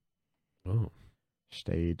 and then Oh.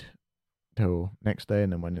 stayed till next day,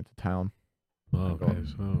 and then went into town. Oh, got- okay.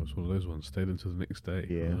 So it's one of those ones. Stayed until the next day.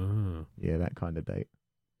 Yeah. Ah, Yeah, that kind of date.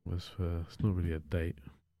 it's not really a date.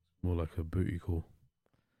 It's more like a booty call.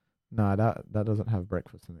 Nah, that doesn't have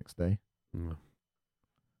breakfast the next day. No.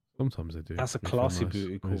 Sometimes they do. That's a if they're classy nice.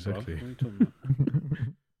 booty call, Exactly. bro. What are you talking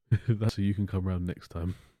about? That's so you can come round next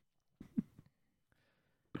time.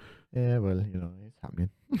 Yeah, well, it's happening.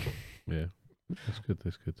 Yeah. That's good.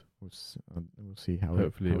 That's good. We'll see how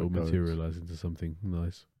Hopefully how it will goes. materialise into something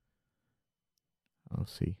nice. I'll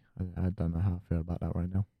see. I don't know how I feel about that right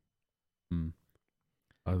now.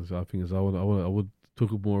 I think I would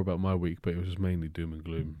talk more about my week, but it was just mainly doom and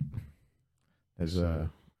gloom. There's So,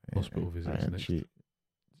 hospital visits and next.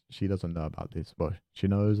 she doesn't know about this, but she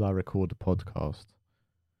knows I record a podcast,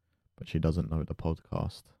 but she doesn't know the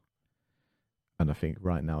podcast. And I think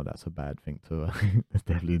right now that's a bad thing to. It's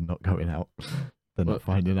definitely not going out. They're not What?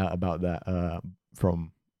 finding out about that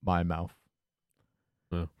from my mouth.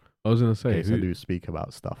 I was gonna In say, case I do speak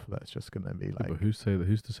about stuff, that's just gonna be like but who's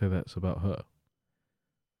to say that's about her?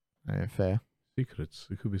 fair, Secrets.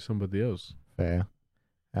 It could be somebody else. fair.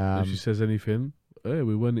 If she says anything, hey,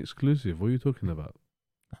 we weren't exclusive. What are you talking about?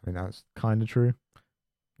 I mean that's kind of true.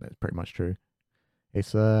 That's pretty much true.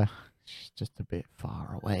 It's she's just a bit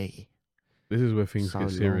far away. This is where things So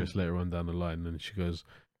get serious long. later on down the line, and she goes,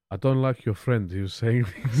 "I don't like your friend. He was saying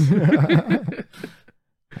things."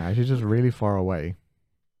 She's just really far away,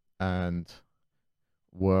 and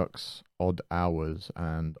works odd hours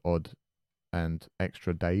and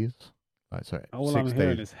extra days. Like so, All 6 I'm days.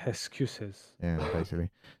 hearing is excuses. Yeah, basically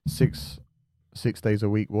 6 days a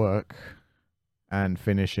week work, and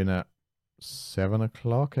finishing at 7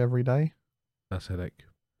 o'clock every day. That's headache.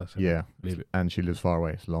 That's headache. Yeah, Leave it. and she lives far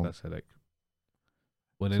away. It's long. That's headache.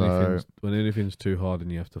 When So- anything's too hard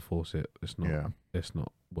and you have to force it, it's not. Yeah, It's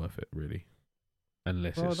not worth it really,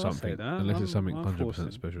 unless Well, it's don't say something. that. Unless it's something I'm 100%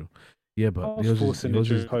 forcing. special. Yeah, I but was forcing it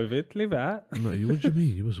during COVID. Leave it at. No, what do you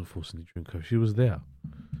mean? You wasn't forcing it during COVID. She was there.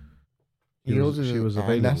 She yours was, is she was and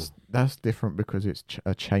available. That's different because it's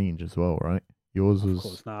a change as well, right? Yours Of was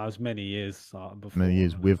course, now it was many years before. many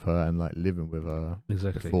years with her and like living with her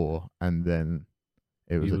Exactly. before, and then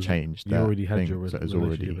it was a change. You that already had thing, your so it's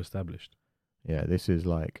relationship already established. yeah. This is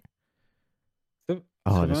like To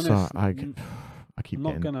oh, be there's honest, I keep I'm not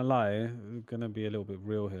getting gonna lie, I'm gonna be a little bit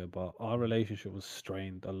real here, but our relationship was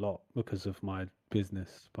strained a lot because of my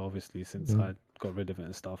business. But obviously, since Mhm. I got rid of it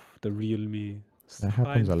and stuff, the real me. that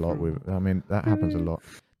happens a shined lot through. with. I mean, that happens a lot.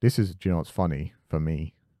 This is, do you know what's funny for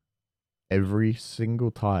me? Every single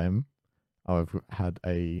time I've had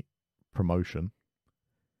a promotion,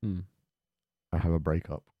 Hmm. I have a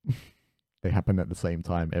breakup. They happen at the same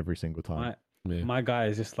time every single time. Yeah. My guy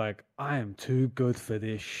is just like, I am too good for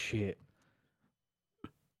this shit.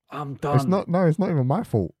 I'm done. It's not. No, it's not even my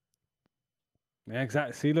fault. Yeah,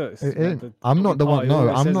 exactly. See, look. it's It like ain't. the I'm not the talking one. party No,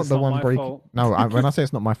 always I'm says not it's the one my breaking. fault. No, when I say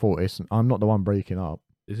it's not my fault, I'm not the one breaking up.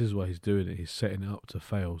 This is why he's doing it. He's setting it up to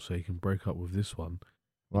fail so he can break up with this one.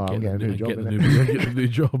 Well, Get I'm the getting a new new- job. get the innit? new- get the new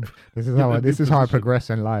job. This is get how the I. new This is how I position. progress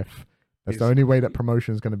in life. That's the He's- only way that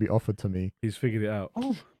promotion is going to be offered to me. He's figured it out.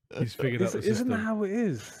 Oh, He's figured out the Isn't that system. how it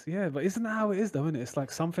is? Yeah, but isn't that how it is though? Isn't it? It's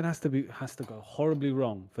like something has to go horribly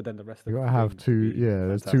wrong for then the rest You of the gotta have thing to two. be Yeah,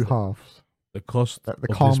 there's two fantastic. halves. The cost The of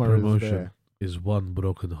this karma is promotion there. is one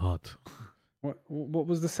broken heart. What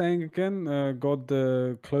was the saying again? God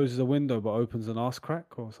closes a window but opens an arse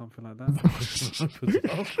crack or something like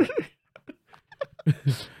that.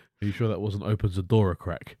 Are you sure that wasn't opens a door a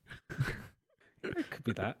crack? It could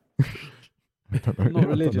be that. I don't know. I'm not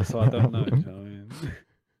religious, so I don't know. Do you know what I mean?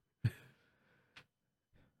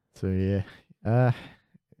 So yeah,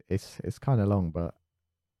 it's kind of long, but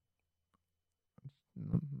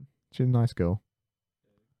she's a nice girl.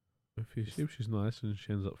 If she's nice and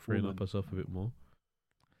she ends up freeing up Woman. herself a bit more.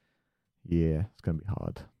 Yeah, it's gonna be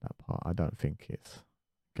hard, that part. I don't think it's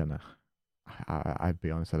gonna. I'd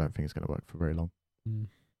be honest. I don't think it's gonna work for very long.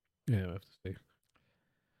 Yeah, we'll have to see.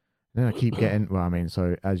 Then I keep getting. Well, I mean,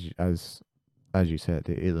 so as you said,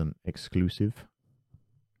 it isn't exclusive.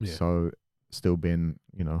 Yeah. So still been,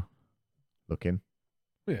 looking.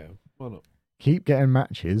 Yeah, why not? Keep getting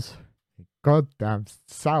matches. Goddamn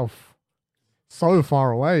south, so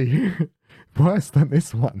far away. Worse than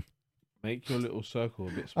this one. Make your little circle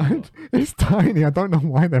a bit smaller. It's tiny. I don't know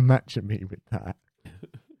why they're matching me with that.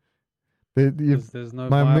 There's no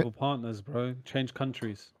my viable partners, bro. Change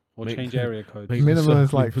countries or Make- change area codes. make- minimum is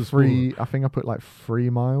circle like for 3. I think I put like 3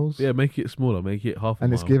 miles. Yeah, make it smaller. Make it half a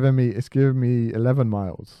And mile. it's giving me 11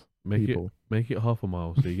 miles. make people. it half a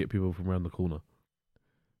mile so you get people from around the corner.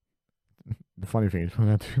 The funny thing is when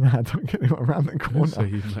I do that, I don't get anyone around the corner. So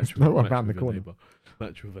you There's match no one match around the with a corner. neighbour.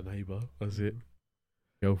 Match with a neighbour. That's it.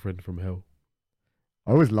 Girlfriend from hell.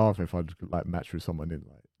 I always laugh if I'd like match with someone in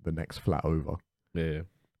like the next flat over. Yeah,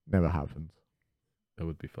 Never happens. that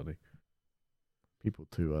would be funny.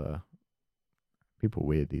 People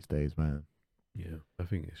weird these days, man. Yeah, I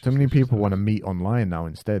think it's So just- many it's just people how want to it meet online now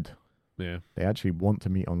instead. is. Yeah, They actually want to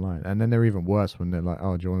meet online. And then they're even worse when they're like,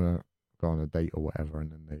 oh, do you want to go on a date or whatever?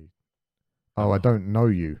 And then they, oh, I don't know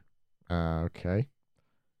you. Okay.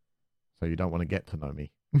 So you don't want to get to know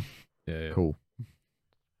me. yeah. Cool.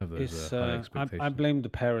 Have those It's high I expectations. blame the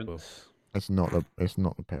parents. It's not the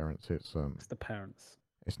parents. It's the parents.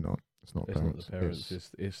 It's not It's not parents. the parents.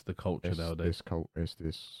 It's the culture It's nowadays.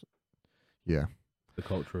 this. Yeah. The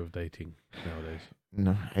culture of dating nowadays.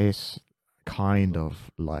 No, it's kind of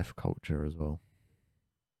life culture as well.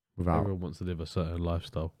 Without Everyone wants to live a certain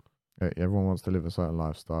lifestyle. everyone wants to live a certain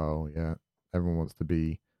lifestyle. Yeah, everyone wants to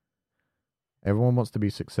be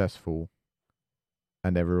successful,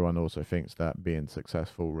 and everyone also thinks that being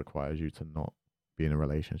successful requires you to not be in a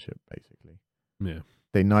relationship. Basically, Yeah,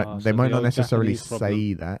 they So might the not old necessarily Japanese problem.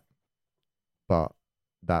 say that, but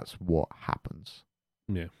that's what happens.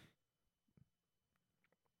 yeah.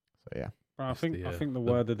 So yeah, Bro, I It's think the, I think the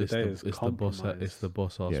the- word of the it's day the- is it's the boss. compromise. It's the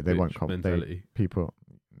boss ass Yeah, they won't bitch mentality. people.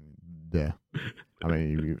 Yeah, I mean,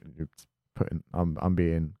 you putting. I'm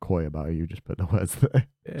being coy about it. You just put the words there.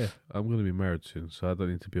 Yeah, I'm going to be married soon, so I don't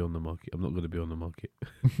need to be on the market. I'm not going to be on the market.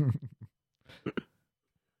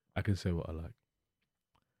 I can say what I like.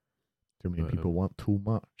 Too many But, people want too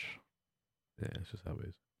much. Yeah, it's just how it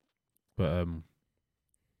is. But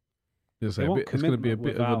it's They a want bit, it's going to be a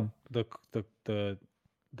commitment bit of without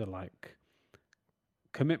the like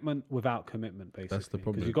commitment without commitment, basically. that's the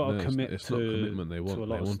problem. Because you got to No, commit it's to not commitment they to a want. They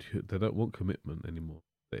lot of want you. They don't want commitment anymore.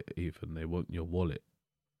 They want your wallet.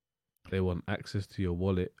 They want access to your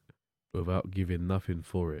wallet without giving nothing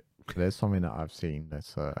for it. There's something that I've seen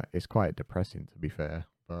that's it's quite depressing, to be fair,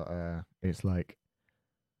 but it's like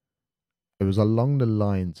it was along the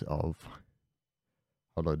lines of,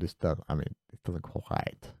 although this doesn't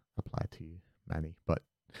quite apply to you, Manny, but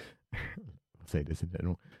I'll say this in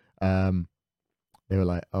general. They were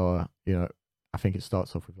like, oh, I think it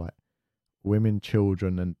starts off with like women,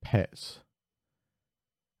 children, and pets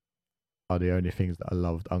are the only things that are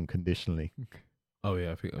loved unconditionally. Oh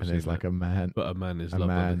yeah, I think I've And seen there's like that. a man, But a man is a loved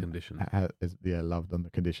man under conditions. is loved on the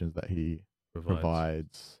conditions that he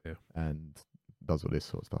provides Yeah. and does all this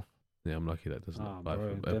sort of stuff. Yeah, I'm lucky that doesn't Ah, apply,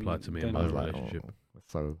 bro, apply to me in then- my I was like, relationship. oh,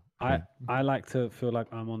 so I like to feel like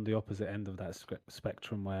I'm on the opposite end of that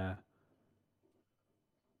spectrum, where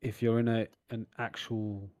if you're in an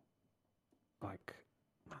actual, like,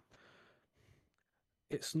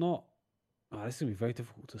 it's not. This is gonna be very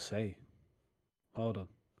difficult to say. Hold on,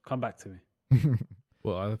 come back to me.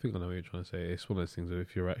 Well, I think I know what you're trying to say. It's one of those things that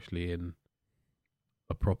if you're actually in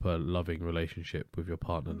a proper loving relationship with your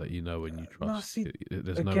partner that you know and you No, trust, see,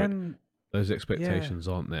 there's Again, those expectations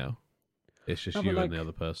aren't now. It's just No, you but and the like-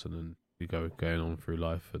 other person, and you going on through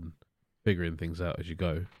life and figuring things out as you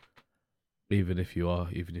go. Even if you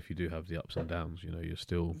do have the ups and downs, you're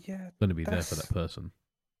still yeah, going to be there for that that's- person.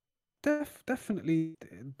 Definitely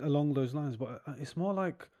along those lines, but it's more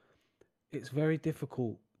like it's very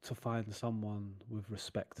difficult to find someone with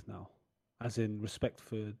respect now, as in respect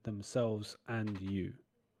for themselves and you.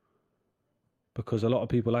 Because a lot of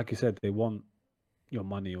people, like you said, they want your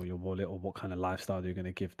money or your wallet or what kind of lifestyle you're going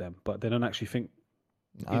to give them, but they don't actually think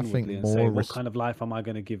I think inwardly and say, more what kind of life am I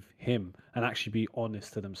going to give him, and actually be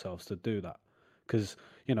honest to themselves to do that. Because,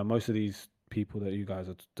 most of these people that you guys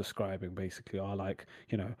are describing basically are like,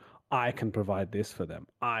 I can provide this for them,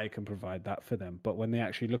 I can provide that for them. But when they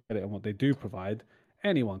actually look at it and what they do provide,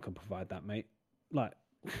 anyone can provide that, mate. Like,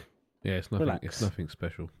 Yeah, it's nothing. It's relax. nothing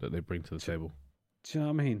special that they bring to the table. Do you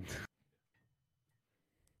know what I mean?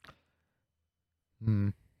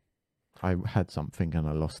 I had something and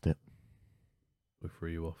I lost it. We threw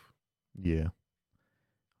you off. Yeah.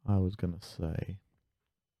 I was gonna say.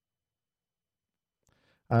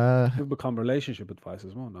 We've become relationship advice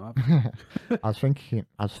as well now. I was thinking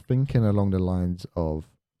along the lines of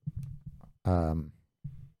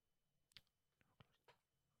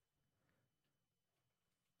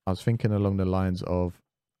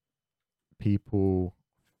people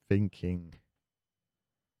thinking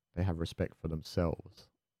they have respect for themselves,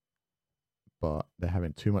 but they're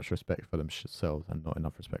having too much respect for themselves and not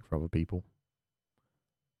enough respect for other people.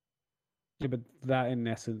 Yeah, but that in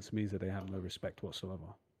essence means that they have no respect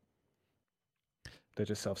whatsoever. They're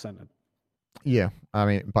just self-centered. Yeah, I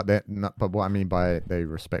mean, but they're not. But what I mean by they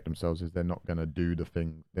respect themselves is they're not gonna do the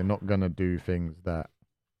thing. They're not gonna do things that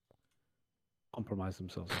Compromise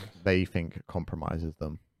themselves. they think compromises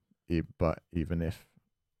them. But even if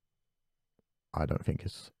I don't think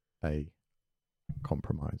it's a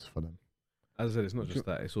compromise for them. As I said, it's not just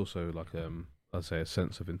that. It's also like I'd say a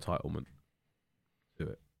sense of entitlement to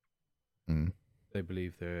it. Mm. They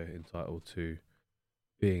believe they're entitled to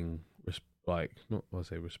being not I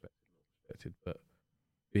say respected, but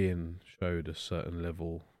being showed a certain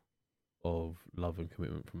level of love and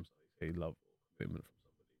commitment from somebody. Say love or commitment from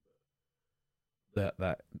somebody, but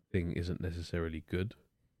that thing isn't necessarily good.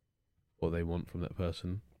 What they want from that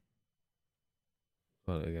person.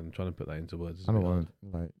 Well, again, trying to put that into words. I don't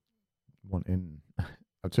want wanting.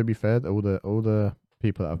 To be fair, all the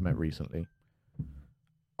people that I've met recently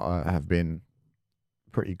have been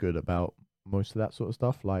pretty good about most of that sort of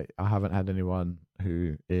stuff. Like, I haven't had anyone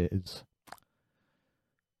who is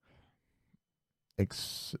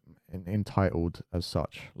entitled as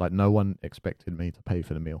such. Like, no one expected me to pay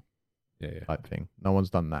for the meal. Yeah. Type thing. No one's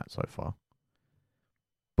done that so far.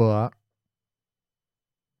 But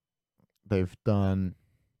they've done.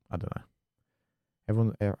 I don't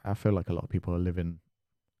know. I feel like a lot of people are living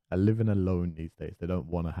alone these days. They don't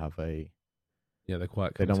want to have Yeah, they're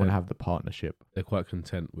quite. They don't want to have the partnership. They're quite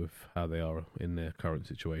content with how they are in their current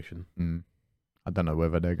situation. I don't know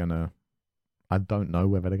whether they're gonna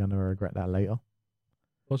regret that later.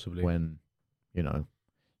 Possibly. When,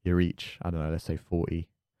 you reach, I don't know, let's say 40,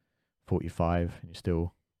 45, and you're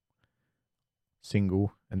still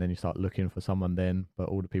single, and then you start looking for someone then, but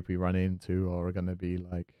all the people you run into are going to be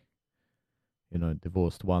like,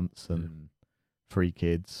 divorced once and 3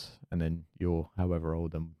 kids, and then you're however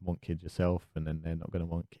old and want kids yourself, and then they're not going to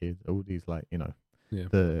want kids. All these, like,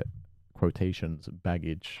 the quotations,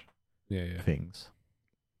 baggage things.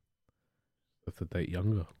 Have to date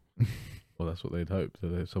younger. Well, that's what they'd hope,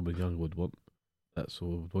 that someone younger would want. That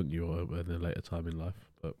sort of would want you at a later time in life,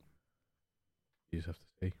 but you just have to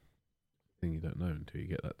see. The thing you don't know until you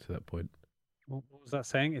get to that point. What was that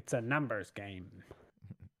saying? It's a numbers game.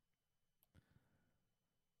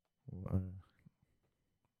 I'm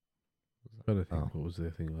trying to think, what was the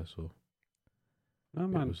thing I saw? No,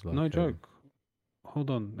 man, no joke. Hold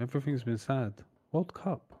on, everything's been sad. World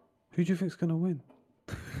Cup. Who do you think's gonna win?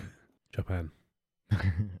 Japan.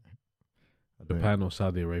 Japan or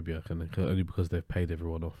Saudi Arabia, only because they've paid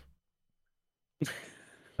everyone off.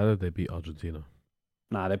 How did they beat Argentina?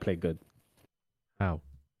 Nah, they played good. How?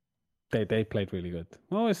 They played really good.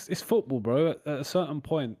 Well, it's football, bro. At a certain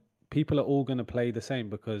point, people are all gonna play the same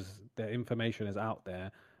because the information is out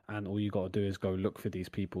there, and all you got to do is go look for these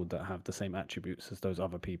people that have the same attributes as those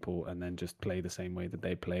other people, and then just play the same way that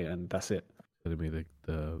they play, and that's it. Telling me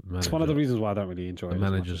the manager, it's one of the reasons why I don't really enjoy it as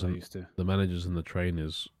much as I used to. The managers and the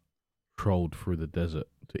trainers trolled through the desert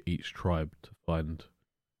to each tribe to find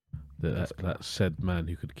that said man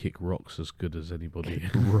who could kick rocks as good as anybody.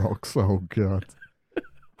 Rocks, oh god.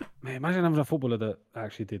 Man, imagine having a footballer that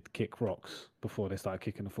actually did kick rocks before they started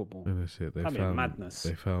kicking the football. And that's it. That'd be madness.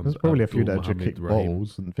 They found There's probably a few that just kick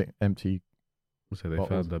balls and empty. So they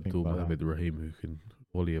found Abdul Mohamed Rahim, who can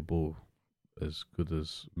volley a ball as good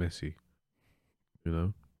as Messi.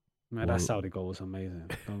 Man, that Saudi goal was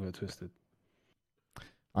amazing. Don't get twisted.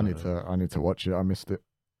 I need to watch it. I missed it.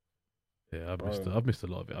 Yeah, Bro. I've missed a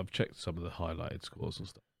lot of it. I've checked some of the highlighted scores and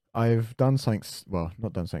stuff. I've done something, well,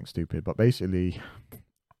 not done something stupid, but basically,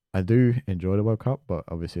 I do enjoy the World Cup, but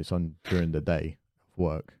obviously it's on during the day of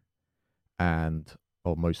work,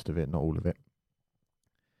 or most of it, not all of it.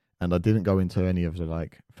 And I didn't go into any of the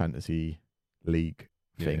like fantasy league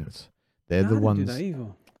Yeah. things. They're No, the I didn't do ones that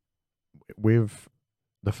either. with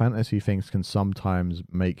the fantasy things can sometimes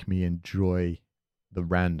make me enjoy the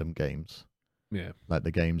random games, Yeah, like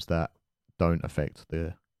the games that don't affect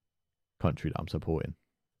the country that I'm supporting.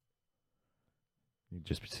 You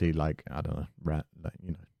just see like, I don't know, like,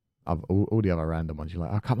 you know, all the other random ones. You're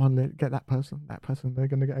like, oh come on, get that person, they're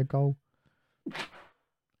gonna get a goal.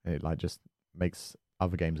 And it like just makes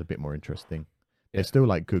other games a bit more interesting. They're Yeah. still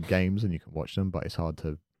like good games and you can watch them, but it's hard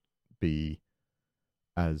to be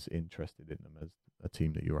as interested in them as a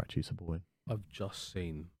team that you're actually supporting. I've just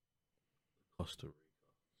seen Costa Rica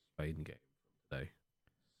Spain game today.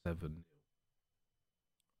 7-0.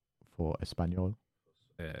 For Espanyol,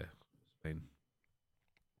 Yeah, Spain.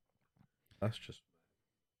 That's just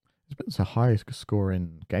it's been some high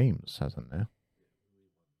scoring games, hasn't there?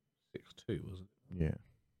 6-2, wasn't Yeah,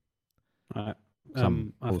 Right.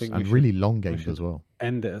 some I also, think and we really should long games should- as well.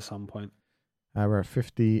 end it at some point. We're at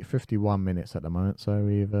 51 minutes at the moment, so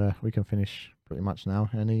we can finish pretty much now.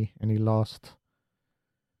 Any last?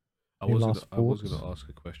 I Any was last gonna, I was thoughts? going to ask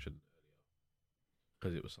a question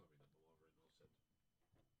because it was something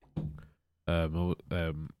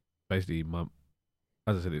that basically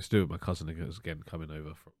as I said, it's still my cousin again coming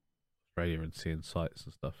over from Australia and seeing sights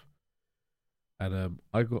and stuff. And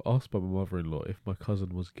I got asked by my mother-in-law if my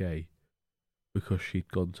cousin was gay because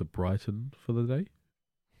she'd gone to Brighton for the day.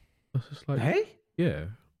 I was just like, Hey? yeah.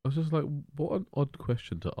 I was just like, what an odd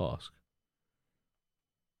question to ask.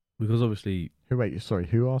 Because obviously, Who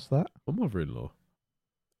asked that? my mother-in-law.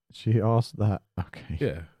 She asked that. Okay.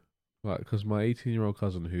 Yeah, like because my 18-year-old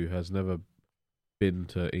cousin who has never been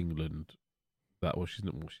to England, she's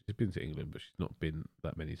been to England, but she's not been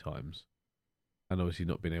that many times, and obviously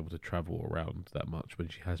not been able to travel around that much when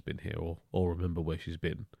she has been here or remember where she's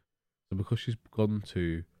been. So because she's gone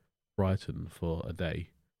to Brighton for a day,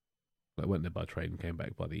 like went there by train, came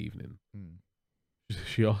back by the evening.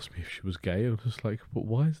 She asked me if she was gay, and I was just like, but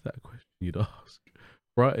why is that a question you'd ask?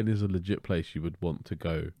 Brighton is a legit place you would want to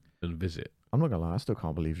go and visit. I'm not gonna lie, I still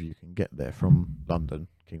can't believe you can get there from London,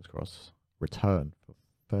 King's Cross, return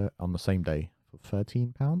on the same day for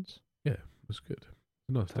 £13. Yeah, it was good.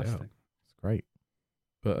 A nice day out. Fantastic. It's great.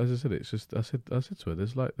 But as I said, it's just I said to her,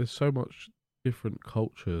 there's so much different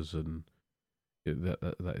cultures and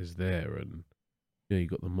that is there, and you know you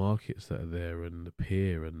got the markets that are there and the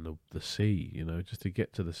pier and the sea. You know, just to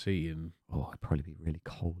get to the sea and Oh, it'd probably be really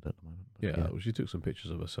cold at the moment. But yeah, well, she took some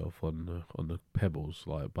pictures of herself on the pebbles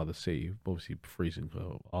like by the sea, obviously freezing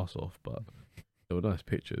her ass off, but they were nice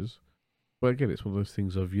pictures. But again, it's one of those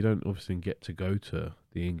things of you don't obviously get to go to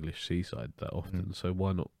the English seaside that often, so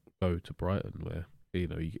why not go to Brighton where you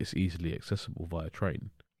know it's easily accessible via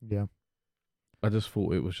train? yeah. I just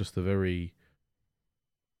thought it was just a very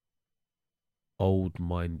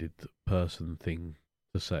old-minded person thing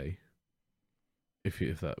to say, if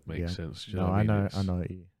that makes sense. Do you No, know what I know It's- what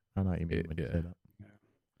you mean when you say that.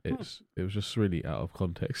 It was just really out of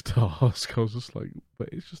context to ask. I was just like, but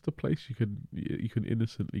it's just a place you can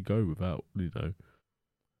innocently go without, you know.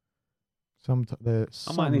 I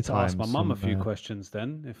might need to ask my mum a few questions. questions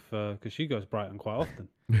then, if because she goes Brighton quite often.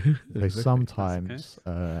 There's Exactly. sometimes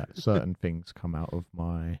certain things come out of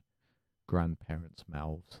my grandparents'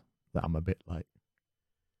 mouths that I'm a bit like,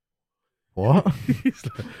 what? It's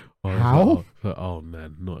like, How? Oh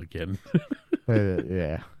man, not again.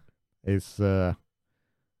 Yeah, it's Very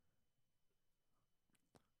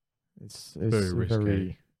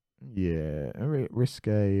risque. very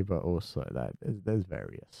risque, but also that there's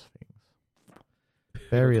various things,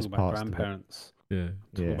 various Talk about parts. To it. grandparents. Yeah.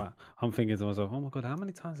 Talk Yeah, about, I'm thinking to myself, oh my god, how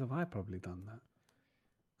many times have I probably done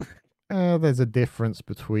that? there's a difference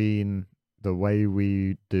between the way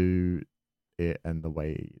we do it and the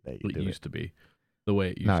way they It do used it. to be the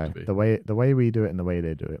way it used No, to be. the way we do it and the way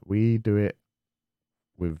they do it. We do it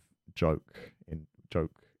with joke.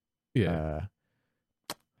 Yeah.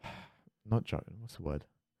 Not joke. What's the word?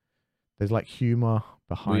 There's like humor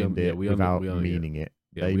behind it without meaning it.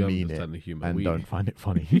 Yeah, They we mean it understand the humor and we don't find it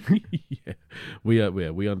funny. yeah,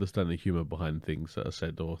 we understand the humor behind things that are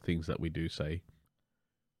said or things that we do say,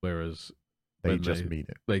 whereas They when just mean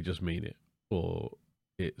it. they just mean it, or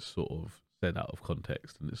it's sort of said out of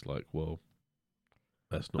context, and it's like, well,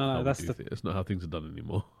 that's not how that's we do things. That's not how things are done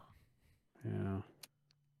anymore. Yeah.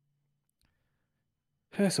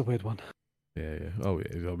 It's a weird one. Yeah, yeah. Oh,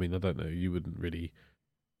 yeah. I mean, I don't know. You wouldn't really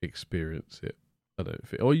experience it. I don't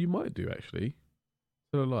think. Or you might do actually.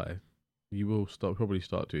 Tell a lie. You will probably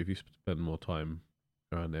start to if you spend more time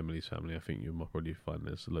around Emily's family. I think you might probably find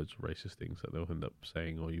there's loads of racist things that they'll end up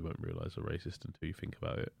saying, or you won't realise are racist until you think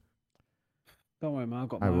about it. Don't worry, man. I've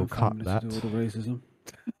got I my will own cut family that. to do all the racism.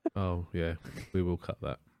 Oh yeah, we will cut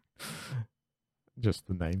that. Just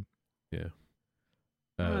the name. Yeah.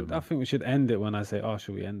 I think we should end it when I say, "Oh,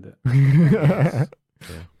 should we end it?" Yeah.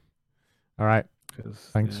 All right. 'Cause,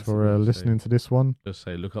 Thanks yeah, for listening to this one. Just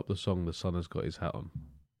say, look up the song "The Sun Has Got His Hat On."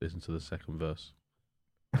 Listen to the second verse.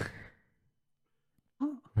 I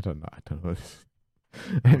don't know.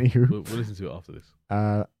 Anywho, We'll listen to it after this.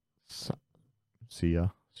 See ya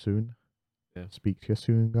soon. Yeah. Speak to you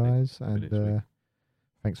soon, guys. Maybe next And week.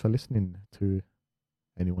 thanks for listening to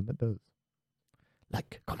anyone that does.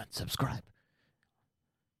 Like, comment, subscribe.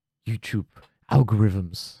 YouTube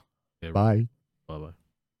algorithms. Yeah, Bye. Bye bye.